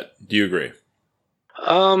 Heavy set. Do you agree?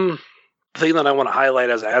 The thing that I want to highlight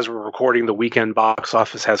as we're recording, the weekend box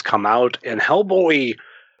office has come out, and Hellboy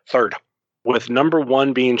third, with number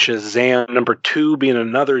 1 being Shazam, number 2 being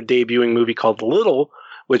another debuting movie called Little,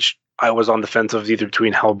 which I was on the fence of either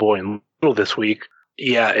between Hellboy and Little this week.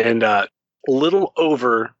 Yeah, and Little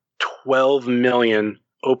over 12 million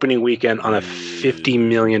opening weekend on a $50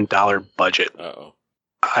 million budget. Uh-oh.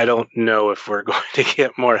 I don't know if we're going to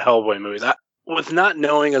get more Hellboy movies. With not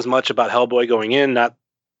knowing as much about Hellboy going in, not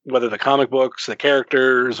whether the comic books, the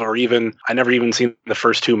characters, or even, I never even seen the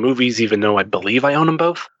first 2 movies, even though I believe I own them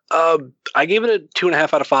both. I gave it a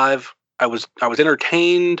 2.5 out of 5. I was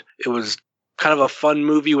entertained. It was kind of a fun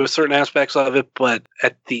movie with certain aspects of it, but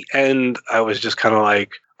at the end, I was just kind of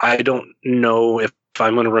like, I don't know if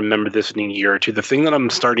I'm going to remember this in a year or two. The thing that I'm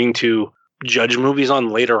starting to judge movies on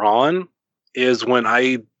later on is when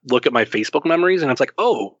I look at my Facebook memories and it's like,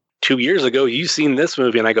 oh, 2 years ago, you've seen this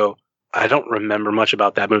movie. And I go, I don't remember much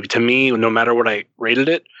about that movie. To me, no matter what I rated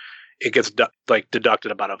it, it gets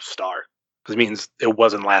deducted about a star. Because it means it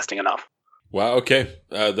wasn't lasting enough. Wow, okay.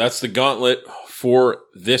 That's the gauntlet for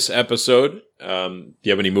this episode. Do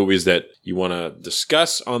you have any movies that you want to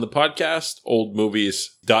discuss on the podcast?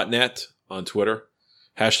 Oldmovies.net on Twitter.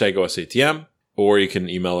 #OSATM. Or you can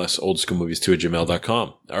email us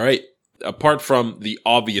oldschoolmovies2@gmail.com. All right. Apart from the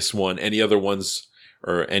obvious one, any other ones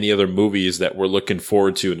or any other movies that we're looking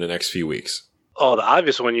forward to in the next few weeks? Oh, the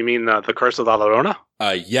obvious one? You mean The Curse of La Llorona?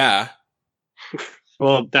 Yeah.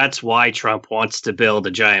 Well, that's why Trump wants to build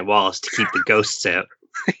a giant wall, is to keep the ghosts out.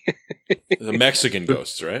 The Mexican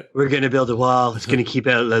ghosts, right? We're going to build a wall. It's going to keep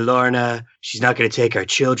out La Lorna. She's not going to take our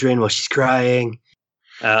children while she's crying.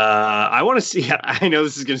 I want to see, I know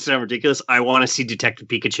this is going to sound ridiculous. I want to see Detective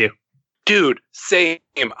Pikachu. Dude, same.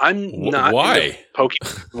 I'm not. Why?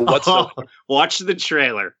 Whatsoever. Watch the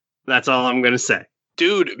trailer. That's all I'm going to say.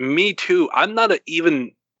 Dude, me too. I'm not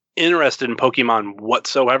even interested in Pokemon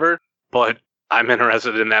whatsoever, but I'm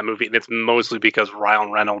interested in that movie, and it's mostly because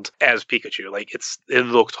Ryan Reynolds as Pikachu. Like, it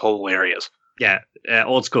looks hilarious. Yeah,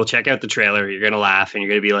 old school. Check out the trailer. You're going to laugh, and you're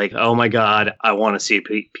going to be like, oh my God, I want to see a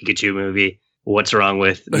Pikachu movie. What's wrong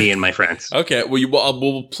with me and my friends? Okay, well,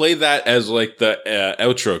 we'll play that as like the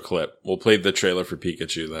outro clip. We'll play the trailer for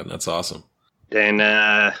Pikachu then. That's awesome. Then,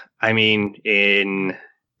 I mean, in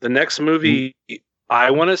the next movie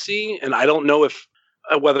I want to see, and I don't know if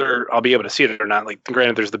whether I'll be able to see it or not. Like,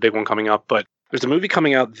 granted, there's the big one coming up, but there's a movie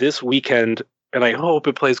coming out this weekend, and I hope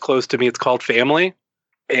it plays close to me. It's called Family,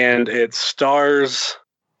 and it stars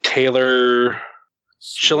Taylor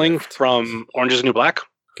Schilling from Orange is the New Black.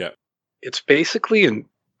 Okay. It's basically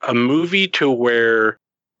a movie to where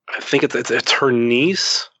I think it's her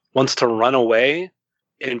niece wants to run away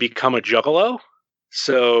and become a juggalo.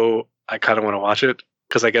 So I kind of want to watch it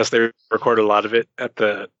because I guess they recorded a lot of it at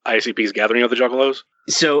the ICP's gathering of the juggalos.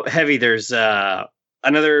 So, Heavy, there's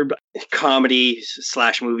another comedy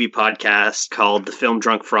 / movie podcast called The Film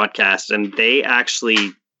Drunk Fraudcast, and they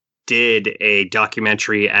actually did a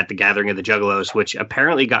documentary at the Gathering of the Juggalos, which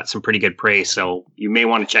apparently got some pretty good praise, so you may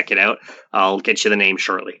want to check it out. I'll get you the name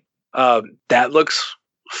shortly. That looks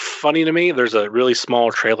funny to me. There's a really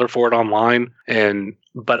small trailer for it online,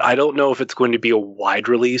 but I don't know if it's going to be a wide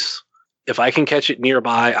release. If I can catch it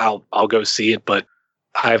nearby, I'll go see it, but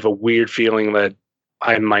I have a weird feeling that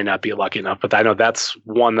I might not be lucky enough. But I know that's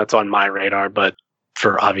one that's on my radar, but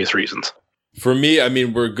for obvious reasons. For me, I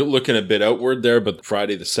mean, we're looking a bit outward there, but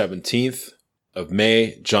Friday the 17th of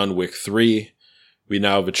May, John Wick 3. We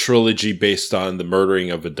now have a trilogy based on the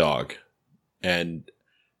murdering of a dog and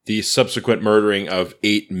the subsequent murdering of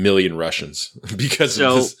 8 million Russians because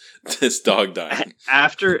of this dog dying.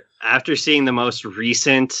 After seeing the most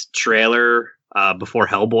recent trailer before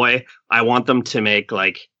Hellboy, I want them to make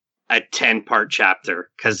like a 10-part chapter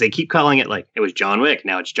because they keep calling it like it was John Wick.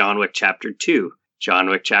 Now it's John Wick Chapter 2, John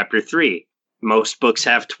Wick Chapter 3. Most books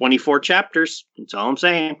have 24 chapters. That's all I'm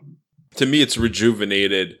saying. To me, it's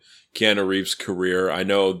rejuvenated Keanu Reeves' career.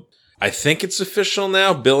 I think it's official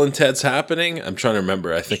now. Bill and Ted's happening. I'm trying to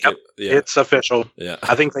remember. I think it's official. Yeah.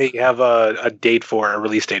 I think they have a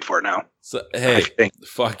release date for it now. So, hey,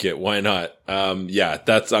 fuck it. Why not? I'm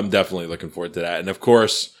definitely looking forward to that. And of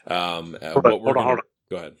course, hold on.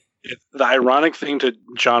 Go ahead. The ironic thing to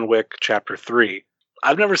John Wick Chapter 3,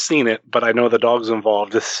 I've never seen it, but I know the dog's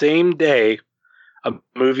involved. The same day, a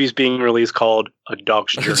movie's being released called A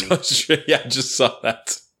Dog's Journey. Yeah, I just saw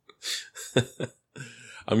that.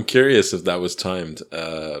 I'm curious if that was timed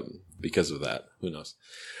because of that. Who knows?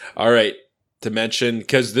 All right. To mention,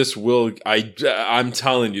 because I'm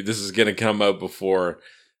telling you, this is going to come out before.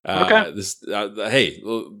 Okay. Hey,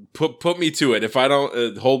 put me to it. If I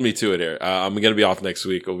don't hold me to it here, I'm going to be off next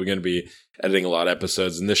week. We're going to be editing a lot of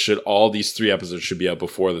episodes, and these 3 episodes should be out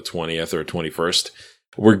before the 20th or 21st.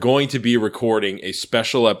 We're going to be recording a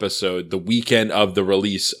special episode the weekend of the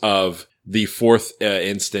release of the 4th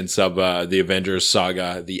instance of the Avengers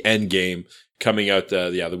saga, the Endgame, coming out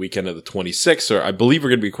the weekend of the 26th, or I believe we're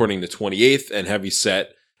going to be recording the 28th, and Heavy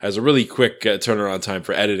Set has a really quick turnaround time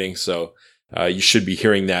for editing, so you should be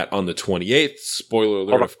hearing that on the 28th. Spoiler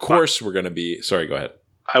alert, of course, we're going to be... Sorry, go ahead.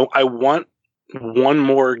 I want one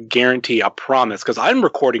more guarantee, a promise, because I'm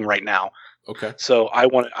recording right now. Okay. So I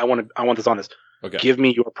want this on this. Okay. Give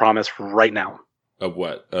me your promise right now. Of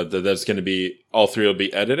what? That's going to be... All 3 will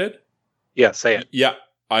be edited? Yeah, say it. Yeah.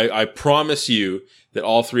 I promise you that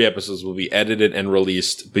all 3 episodes will be edited and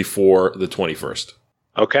released before the 21st.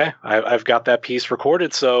 Okay, I've got that piece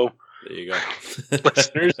recorded, so There you go.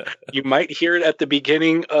 listeners, you might hear it at the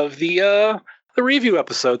beginning of the review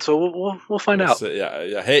episode. So we'll find out.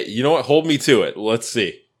 Yeah. Hey, you know what? Hold me to it. Let's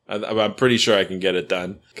see. I'm pretty sure I can get it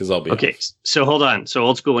done because I'll be okay. So hold on. So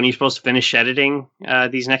Old School, when are you supposed to finish editing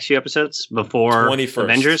these next few episodes before 21st.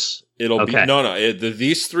 Avengers? It'll be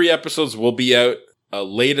these 3 episodes will be out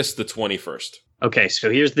latest the 21st. Okay, so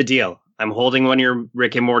here's the deal. I'm holding one of your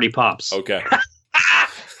Rick and Morty pops. Okay.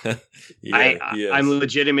 I'm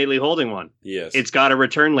legitimately holding one. Yes. It's got a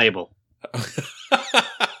return label.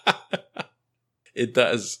 It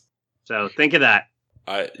does. So think of that.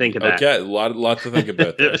 Think of that. Okay, a lot to think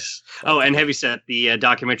about there. And Heavyset, the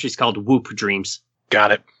documentary is called Whoop Dreams.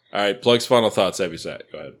 Got it. All right, Plug's final thoughts,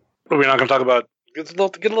 Heavyset. Go ahead. We're not going to talk about. Get a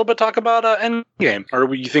little bit talk about Endgame,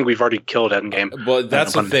 or you think we've already killed Endgame? Well,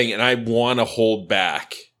 that's the thing, and I want to hold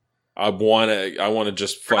back. I want to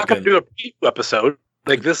just We're not going to do a preview episode.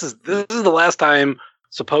 Like this is the last time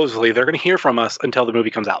supposedly they're going to hear from us until the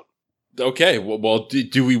movie comes out. Okay, well,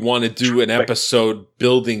 do we want to do an episode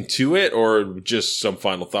building to it, or just some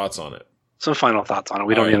final thoughts on it? Some final thoughts on it.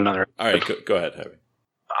 We don't need another. All right, go ahead, Heavy.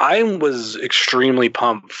 I was extremely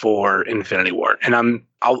pumped for Infinity War, and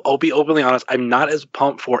I'll be openly honest. I'm not as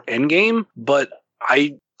pumped for Endgame, but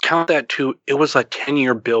I count that too. It was a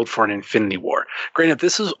 10-year build for an Infinity War. Granted,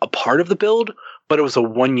 this is a part of the build, but it was a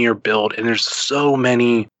 1-year build, and there's so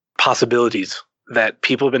many possibilities that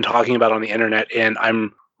people have been talking about on the internet, and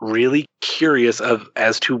I'm really curious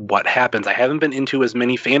as to what happens. I haven't been into as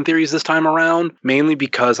many fan theories this time around, mainly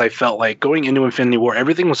because I felt like going into Infinity War,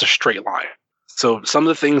 everything was a straight line. So some of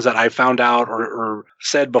the things that I found out or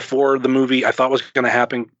said before the movie I thought was going to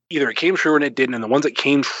happen, either it came true and it didn't, and the ones that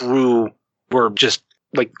came true were just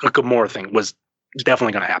like a Gamora thing was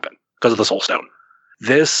definitely going to happen because of the Soul Stone.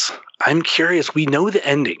 This, I'm curious. We know the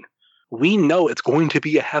ending. We know it's going to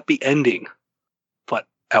be a happy ending, but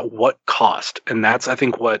at what cost? And that's, I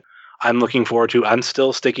think, what I'm looking forward to. I'm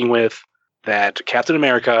still sticking with that Captain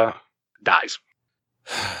America dies.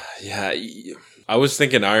 Yeah, I was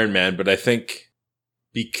thinking Iron Man, but I think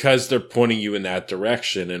because they're pointing you in that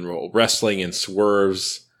direction and wrestling in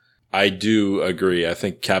swerves, I do agree. I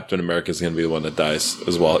think Captain America is going to be the one that dies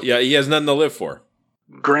as well. Yeah, he has nothing to live for.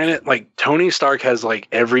 Granted, like Tony Stark has like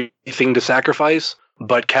everything to sacrifice,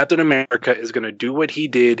 but Captain America is going to do what he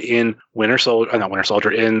did in in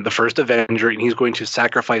the first Avenger, and he's going to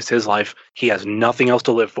sacrifice his life. He has nothing else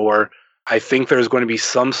to live for. I think there's going to be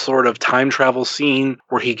some sort of time travel scene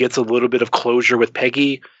where he gets a little bit of closure with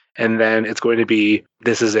Peggy, and then it's going to be,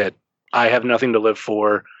 this is it. I have nothing to live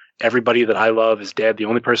for. Everybody that I love is dead. The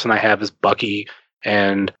only person I have is Bucky,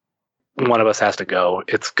 and one of us has to go.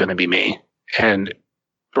 It's going to be me. And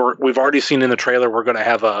we've already seen in the trailer, we're going to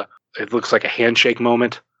have it looks like a handshake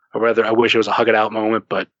moment, or rather, I wish it was a hug it out moment,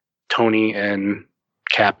 but Tony and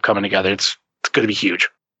Cap coming together, it's going to be huge.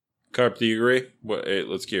 Carp, do you agree?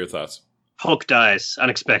 Let's get your thoughts. Hulk dies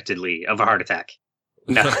unexpectedly of a heart attack.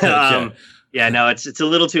 No, Okay. It's a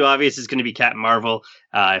little too obvious. It's going to be Captain Marvel.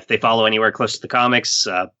 If they follow anywhere close to the comics,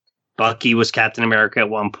 Bucky was Captain America at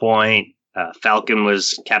one point. Falcon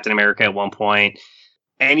was Captain America at one point.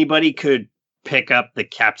 Anybody could pick up the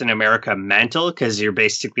Captain America mantle because you're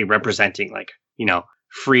basically representing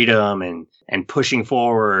freedom and pushing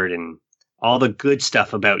forward and all the good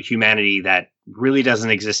stuff about humanity that really doesn't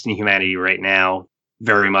exist in humanity right now.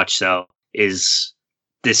 Very much so is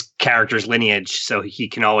this character's lineage. So he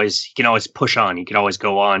can always push on. He can always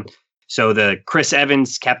go on. So the Chris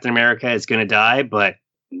Evans Captain America is going to die, but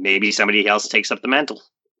maybe somebody else takes up the mantle.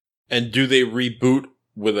 And do they reboot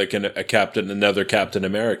with another Captain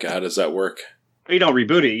America? How does that work? You don't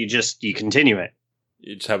reboot it. You continue it.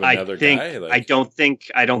 You just have another guy?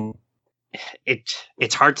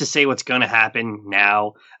 It's hard to say what's going to happen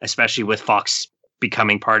now, especially with Fox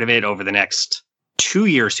becoming part of it over the next 2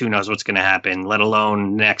 years. Who knows what's going to happen, let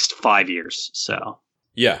alone next 5 years. So,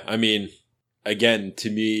 yeah, I mean, again, to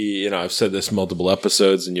me, I've said this multiple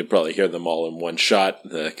episodes and you'll probably hear them all in one shot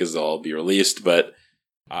because they'll all be released, but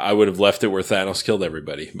I would have left it where Thanos killed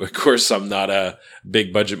everybody. But of course, I'm not a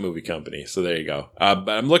big budget movie company. So there you go. But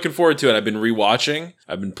I'm looking forward to it. I've been rewatching.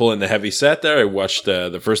 I've been pulling the heavy set there. I watched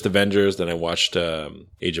the first Avengers. Then I watched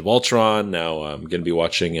Age of Ultron. Now I'm going to be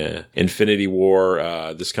watching Infinity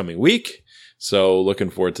War this coming week. So looking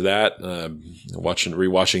forward to that.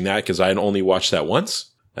 Rewatching that because I had only watched that once.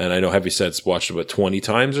 And I know Heavyset's watched it about 20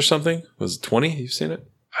 times or something. Was it 20? You've seen it?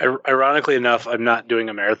 Ironically enough, I'm not doing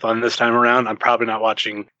a marathon this time around. I'm probably not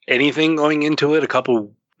watching anything going into it. A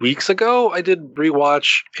couple weeks ago, I did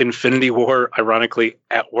rewatch Infinity War, ironically,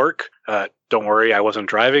 at work. Don't worry, I wasn't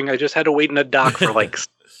driving. I just had to wait in a dock for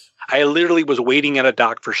I literally was waiting at a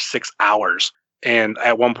dock for 6 hours. And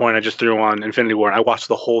at one point, I just threw on Infinity War and I watched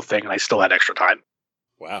the whole thing and I still had extra time.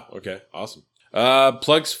 Wow. Okay. Awesome.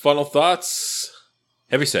 Plugs, final thoughts.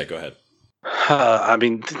 Heavyset, go ahead. I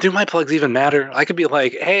mean, do my plugs even matter? I could be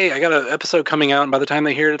like, hey, I got an episode coming out, and by the time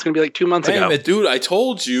they hear it, it's going to be like 2 months ago. Dude, I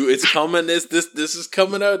told you it's coming. This is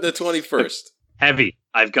coming out the 21st. Heavy.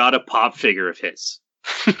 I've got a pop figure of his.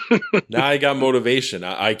 Now I got motivation.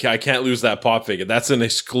 I can't lose that pop figure. That's an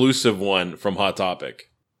exclusive one from Hot Topic.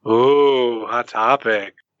 Ooh, Hot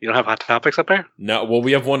Topic. You don't have Hot Topics up there? No, well,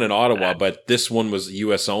 we have one in Ottawa, but this one was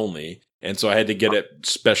US only. And so I had to get it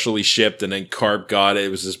specially shipped, and then Carp got it. It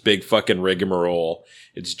was this big fucking rigmarole.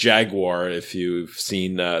 It's Jaguar, if you've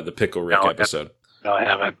seen the Pickle Rick episode. No, I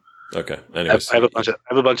haven't. Okay. Anyways. I have a bunch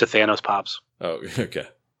of Thanos pops. Oh, okay.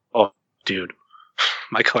 Oh, dude.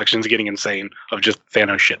 My collection's getting insane of just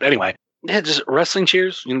Thanos shit. Anyway, yeah, just wrestling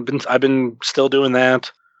cheers. I've been still doing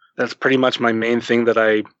that. That's pretty much my main thing that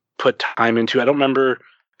I put time into. I don't remember,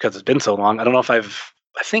 because it's been so long. I don't know if I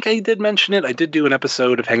think I did mention it. I did do an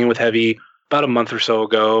episode of Hanging with Heavy about a month or so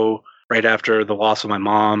ago, right after the loss of my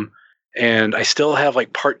mom. And I still have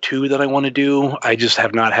part 2 that I want to do. I just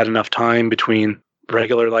have not had enough time between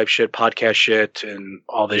regular life shit, podcast shit, and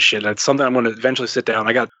all this shit. That's something I'm going to eventually sit down.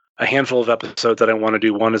 I got a handful of episodes that I want to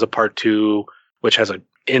do. One is a part 2, which has an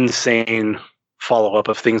insane follow-up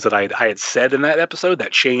of things that I had said in that episode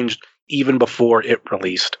that changed even before it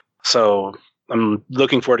released. So I'm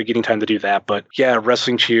looking forward to getting time to do that. But yeah,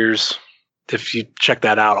 Wrestling Cheers, if you check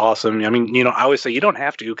that out, awesome. I mean, I always say you don't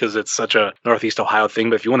have to because it's such a Northeast Ohio thing.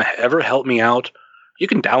 But if you want to ever help me out, you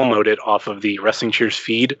can download it off of the Wrestling Cheers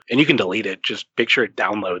feed and you can delete it. Just make sure it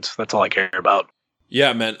downloads. That's all I care about.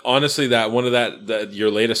 Yeah, man. Honestly, that your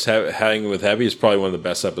latest Hanging with Heavy is probably one of the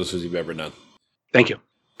best episodes you've ever done. Thank you.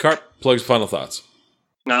 Carp, plugs, final thoughts.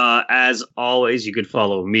 As always, you could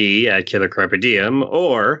follow me at Killer Carpe Diem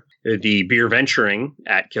or the Beer Venturing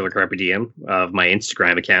at Killer Carpe Diem of my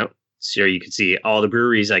Instagram account. So you can see all the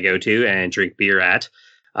breweries I go to and drink beer at.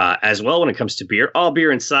 As well, when it comes to beer,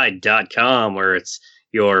 allbeerinside.com, where it's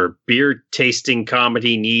your beer tasting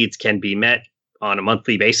comedy needs can be met on a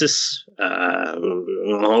monthly basis.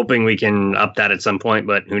 I'm hoping we can up that at some point,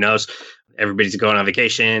 but who knows? Everybody's going on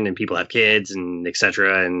vacation and people have kids and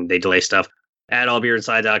etc. and they delay stuff. At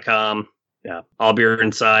allbeerinside.com. Yeah, All Beer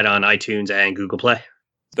Inside on iTunes and Google Play.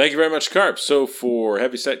 Thank you very much, Carp. So for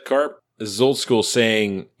Heavyset Carp, this is Old School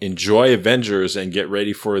saying enjoy Avengers and get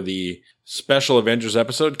ready for the special Avengers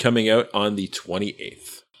episode coming out on the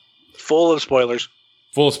 28th. Full of spoilers.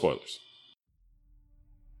 Full of spoilers.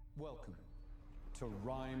 Welcome to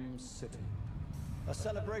Rhyme City, a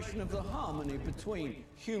celebration of the harmony between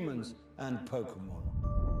humans and Pokemon.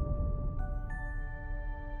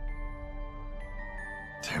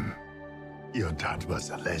 Tim, your dad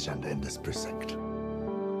was a legend in this precinct.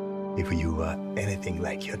 If you were anything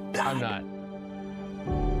like your dad... I'm not.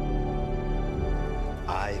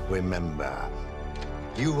 I remember.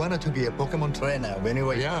 You wanted to be a Pokemon trainer when you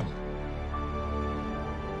were young.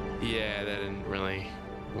 Yeah, that didn't really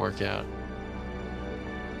work out.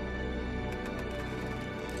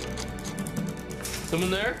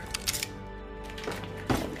 Someone there?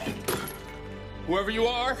 Whoever you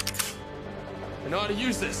are, I know how to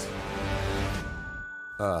use this.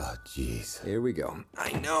 Oh, jeez. Here we go.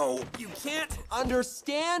 I know you can't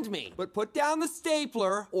understand me, but put down the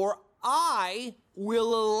stapler or I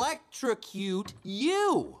will electrocute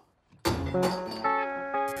you.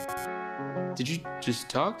 Did you just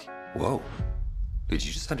talk? Whoa. Did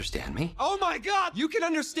you just understand me? Oh my God, you can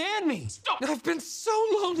understand me. Stop. I've been so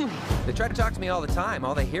lonely. They try to talk to me all the time.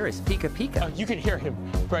 All they hear is Pika Pika. You can hear him,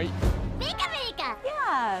 right? Pika Pika!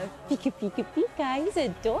 Yeah, Pika Pika Pika, he's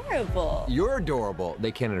adorable. You're adorable.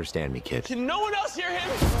 They can't understand me, kid. Can no one else hear him?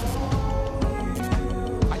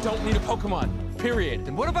 I don't need a Pokemon, period.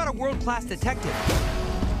 Then what about a world-class detective?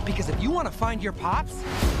 Because if you want to find your pops,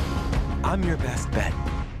 I'm your best bet.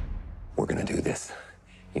 We're gonna do this,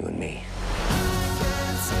 you and me.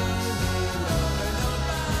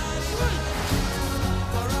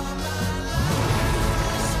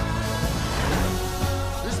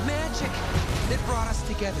 There's magic that brought us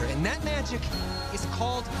together, and that magic is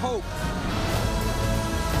called hope.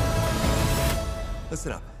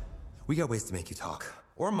 Listen up. We got ways to make you talk.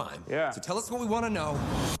 Or mime. Yeah. So tell us what we want to know.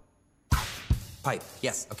 Pipe.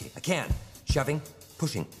 Yes. Okay. I can. Shoving.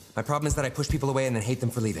 Pushing. My problem is that I push people away and then hate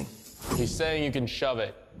them for leaving. He's saying you can shove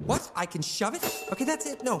it. What? I can shove it? Okay, that's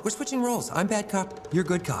it. No, we're switching roles. I'm bad cop. You're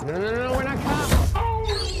good cop. No, we're not cops.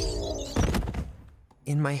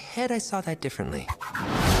 in my head, I saw that differently.